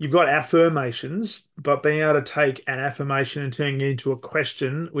you've got affirmations, but being able to take an affirmation and turning it into a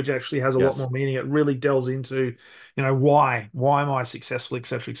question, which actually has a lot Yes. more meaning, it really delves into, why am I successful, et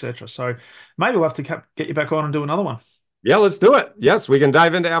cetera, et cetera. So maybe we'll have to get you back on and do another one. Yeah, let's do it. Yes, we can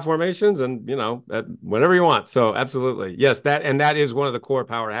dive into affirmations and whatever you want. So absolutely. Yes, that is one of the core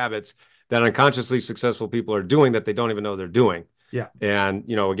power habits that unconsciously successful people are doing that they don't even know they're doing. Yeah. And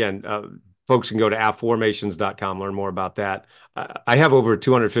again, folks can go to affirmations.com, learn more about that. I have over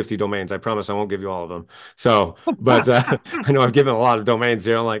 250 domains. I promise I won't give you all of them. So, but I know I've given a lot of domains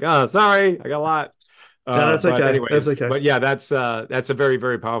here. I'm like, oh, sorry, I got a lot. No, that's But okay. That's anyways, okay. but yeah, that's a very,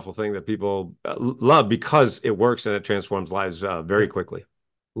 very powerful thing that people love because it works and it transforms lives very Yeah. quickly.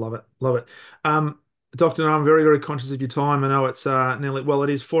 Love it. Love it. Doctor, I'm very, very conscious of your time. I know it's it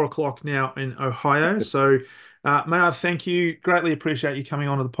is 4 o'clock now in Ohio. So, may I thank you. Greatly appreciate you coming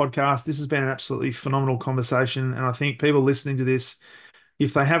on to the podcast. This has been an absolutely phenomenal conversation. And I think people listening to this,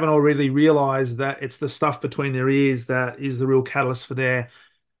 if they haven't already realized that it's the stuff between their ears that is the real catalyst for their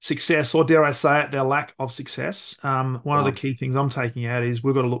success, or dare I say it, their lack of success. One of the Wow. key things I'm taking out is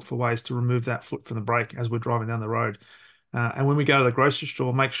we've got to look for ways to remove that foot from the brake as we're driving down the road. And when we go to the grocery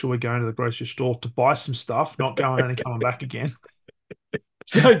store, make sure we're going to the grocery store to buy some stuff, not going and coming back again.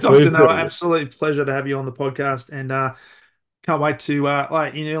 So, Dr. Please Noah, do. absolute pleasure to have you on the podcast, and can't wait to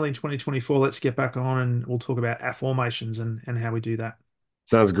like in early 2024. Let's get back on and we'll talk about affirmations and how we do that.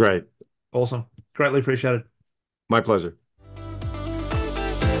 Sounds great. Awesome, greatly appreciated. My pleasure.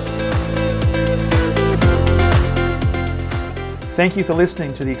 Thank you for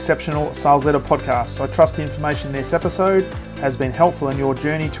listening to the Exceptional Sales Leader Podcast. I trust the information in this episode has been helpful in your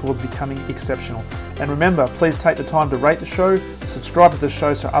journey towards becoming exceptional. And remember, please take the time to rate the show, subscribe to the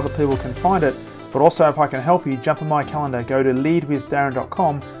show so other people can find it. But also, if I can help you, jump on my calendar, go to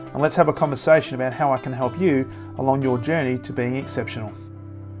leadwithdarren.com and let's have a conversation about how I can help you along your journey to being exceptional.